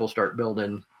see people start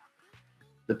building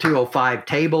the 205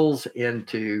 tables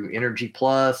into Energy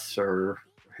Plus or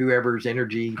whoever's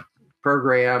energy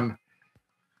program.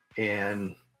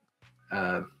 And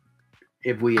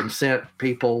if we incent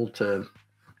people to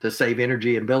save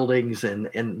energy in buildings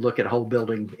and look at whole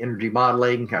building energy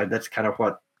modeling, that's kind of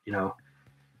what,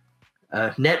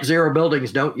 net zero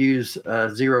buildings don't use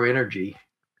zero energy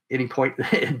any point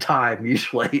in time,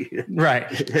 usually. Right.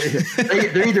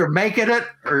 They're either making it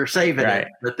or saving it,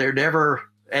 but they're never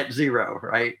at zero,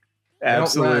 right?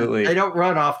 Absolutely. They don't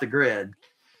run off the grid.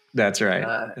 That's right.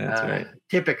 That's right.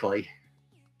 Typically.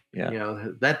 Yeah.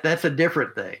 That's a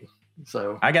different thing.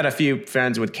 So I got a few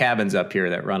friends with cabins up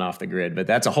here that run off the grid, but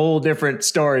that's a whole different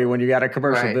story when you got a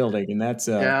commercial building, and that's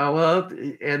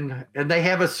and they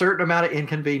have a certain amount of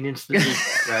inconvenience to do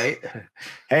that, right?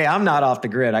 Hey, I'm not off the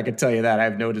grid. I can tell you that. I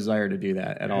have no desire to do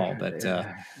that at all. But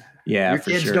your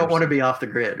kids don't want to be off the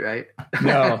grid, right?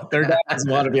 No, their dad doesn't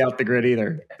want to be off the grid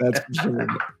either. That's for sure.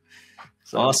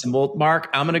 So, awesome. Well, Mark,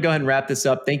 I'm going to go ahead and wrap this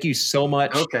up. Thank you so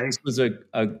much. Okay. This was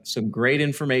some great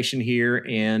information here,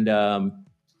 and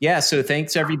so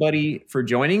thanks everybody for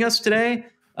joining us today.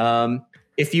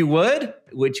 If you would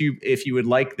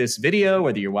like this video,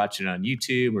 whether you're watching it on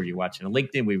YouTube or you're watching on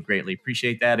LinkedIn, we would greatly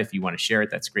appreciate that. If you want to share it,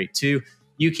 that's great too.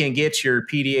 You can get your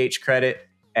PDH credit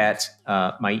at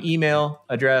my email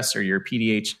address or your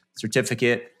PDH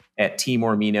certificate at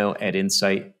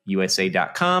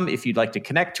timormino@insightUSA.com. If you'd like to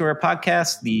connect to our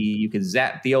podcast, you can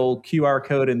zap the old QR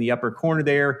code in the upper corner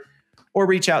there, or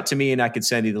reach out to me and I could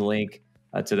send you the link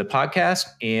to the podcast.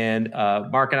 And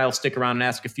Mark and I will stick around and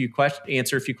answer a few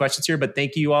questions here. But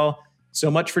thank you all so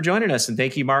much for joining us. And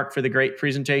thank you, Mark, for the great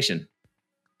presentation.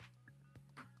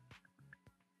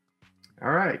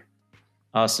 All right.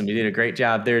 Awesome. You did a great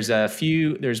job. There's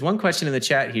one question in the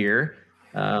chat here.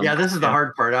 This is the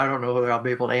hard part. I don't know whether I'll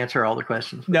be able to answer all the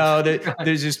questions. No,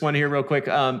 there's just one here real quick.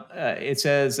 It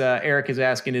says, Eric is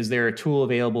asking, is there a tool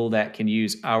available that can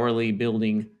use hourly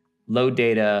building load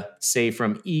data, say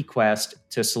from eQuest,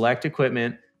 to select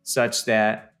equipment such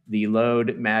that the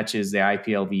load matches the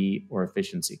IPLV or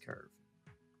efficiency curve?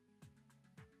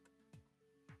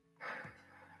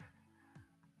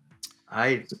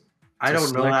 I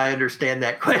don't know. I understand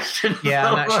that question. Yeah,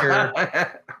 I'm not sure.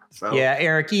 So yeah,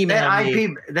 Eric, email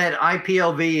me. That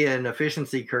IPLV and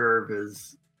efficiency curve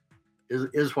is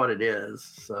what it is.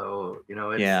 So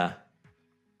it's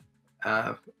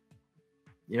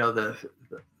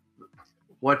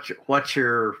what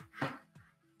your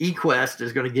eQuest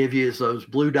is going to give you is those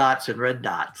blue dots and red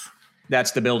dots.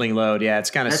 That's the building load. Yeah, it's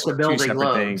kind of the building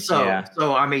load. Things.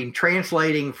 So I mean,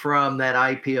 translating from that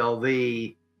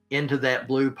IPLV into that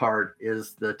blue part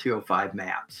is the 205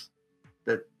 maps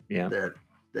that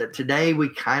today we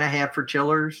kind of have for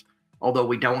chillers, although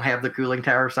we don't have the cooling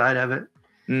tower side of it.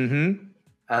 Mm-hmm.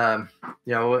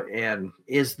 And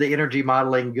is the energy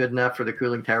modeling good enough for the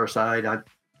cooling tower side?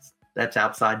 That's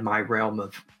outside my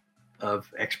realm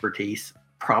of expertise.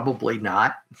 Probably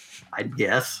not, I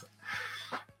guess.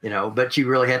 But you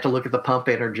really have to look at the pump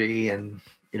energy, and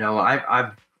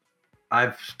I've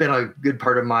spent a good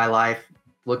part of my life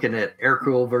looking at air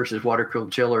cooled versus water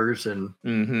cooled chillers, and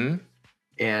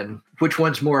which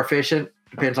one's more efficient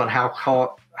depends on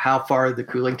how far the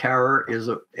cooling tower is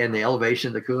and the elevation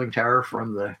of the cooling tower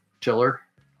from the chiller.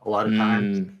 A lot of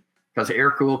times, because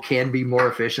air cool can be more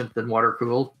efficient than water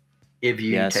cooled if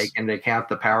you take into account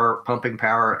the pumping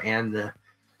power and the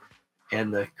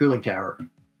cooling tower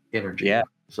energy. Yeah.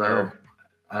 So,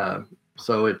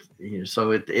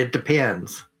 it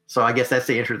depends. So I guess that's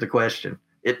the answer to the question.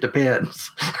 It depends.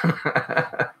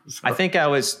 I think I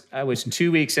was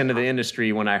 2 weeks into the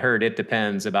industry when I heard "it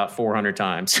depends" about 400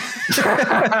 times.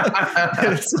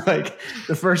 It's like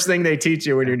the first thing they teach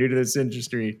you when you're new to this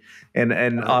industry.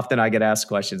 And often I get asked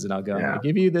questions and I'll go, I'll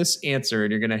give you this answer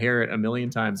and you're going to hear it a million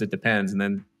times. It depends. And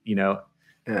then,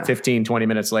 15, 20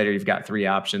 minutes later, you've got 3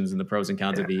 options and the pros and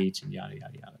cons of each and yada,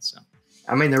 yada, yada. So.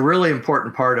 I mean, the really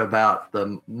important part about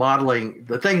the modeling,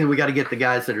 the thing that we got to get the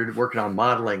guys that are working on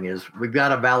modeling is we've got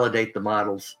to validate the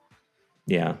models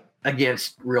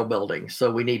against real buildings. So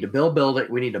we need to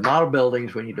we need to model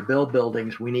buildings, we need to build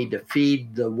buildings, we need to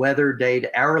feed the weather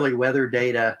data, hourly weather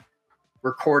data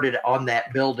recorded on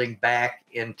that building back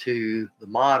into the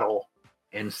model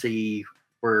and see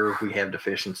where we have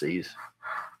deficiencies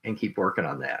and keep working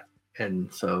on that.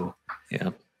 And so,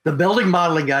 the building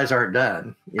modeling guys aren't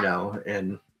done,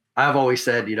 and I've always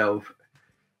said, in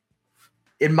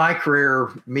my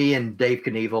career, me and Dave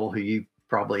Knievel, who you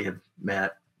probably have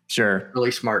met,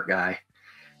 really smart guy,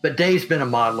 but Dave's been a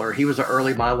modeler. He was an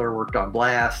early modeler, worked on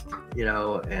Blast,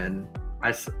 and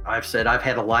I've said I've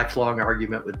had a lifelong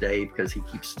argument with Dave because he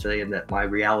keeps saying that my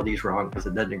reality is wrong because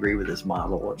it doesn't agree with his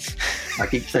model. And I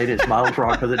keep saying his model's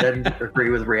wrong because it doesn't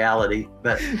agree with reality.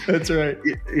 But that's right.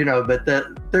 But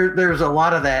there's a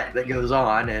lot of that goes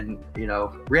on, and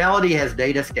reality has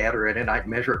data scatter in it. I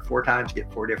measure it 4 times,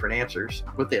 get 4 different answers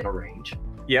within a range.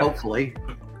 Yeah. Hopefully.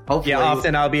 Yeah,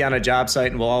 often I'll be on a job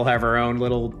site and we'll all have our own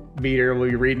little meter. We'll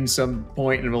be reading some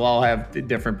point and we'll all have a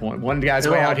different point. One guy's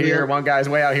way out here, one guy's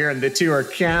way out here, and the 2 are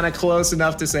kind of close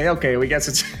enough to say, okay, we guess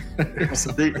it's...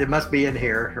 It must be in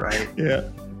here, right? Yeah.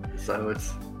 So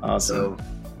it's... Awesome.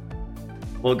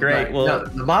 Well, great. Right. Well, no,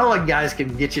 the modeling guys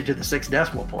can get you to the 6th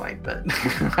decimal point, but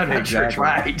I'm not sure it's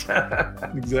right.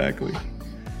 Exactly.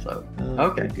 So,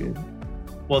 okay. Good.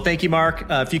 Well, thank you, Mark.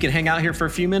 If you can hang out here for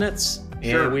a few minutes...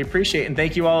 Sure. And we appreciate it. And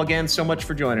thank you all again so much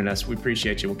for joining us. We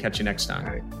appreciate you. We'll catch you next time.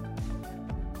 All right.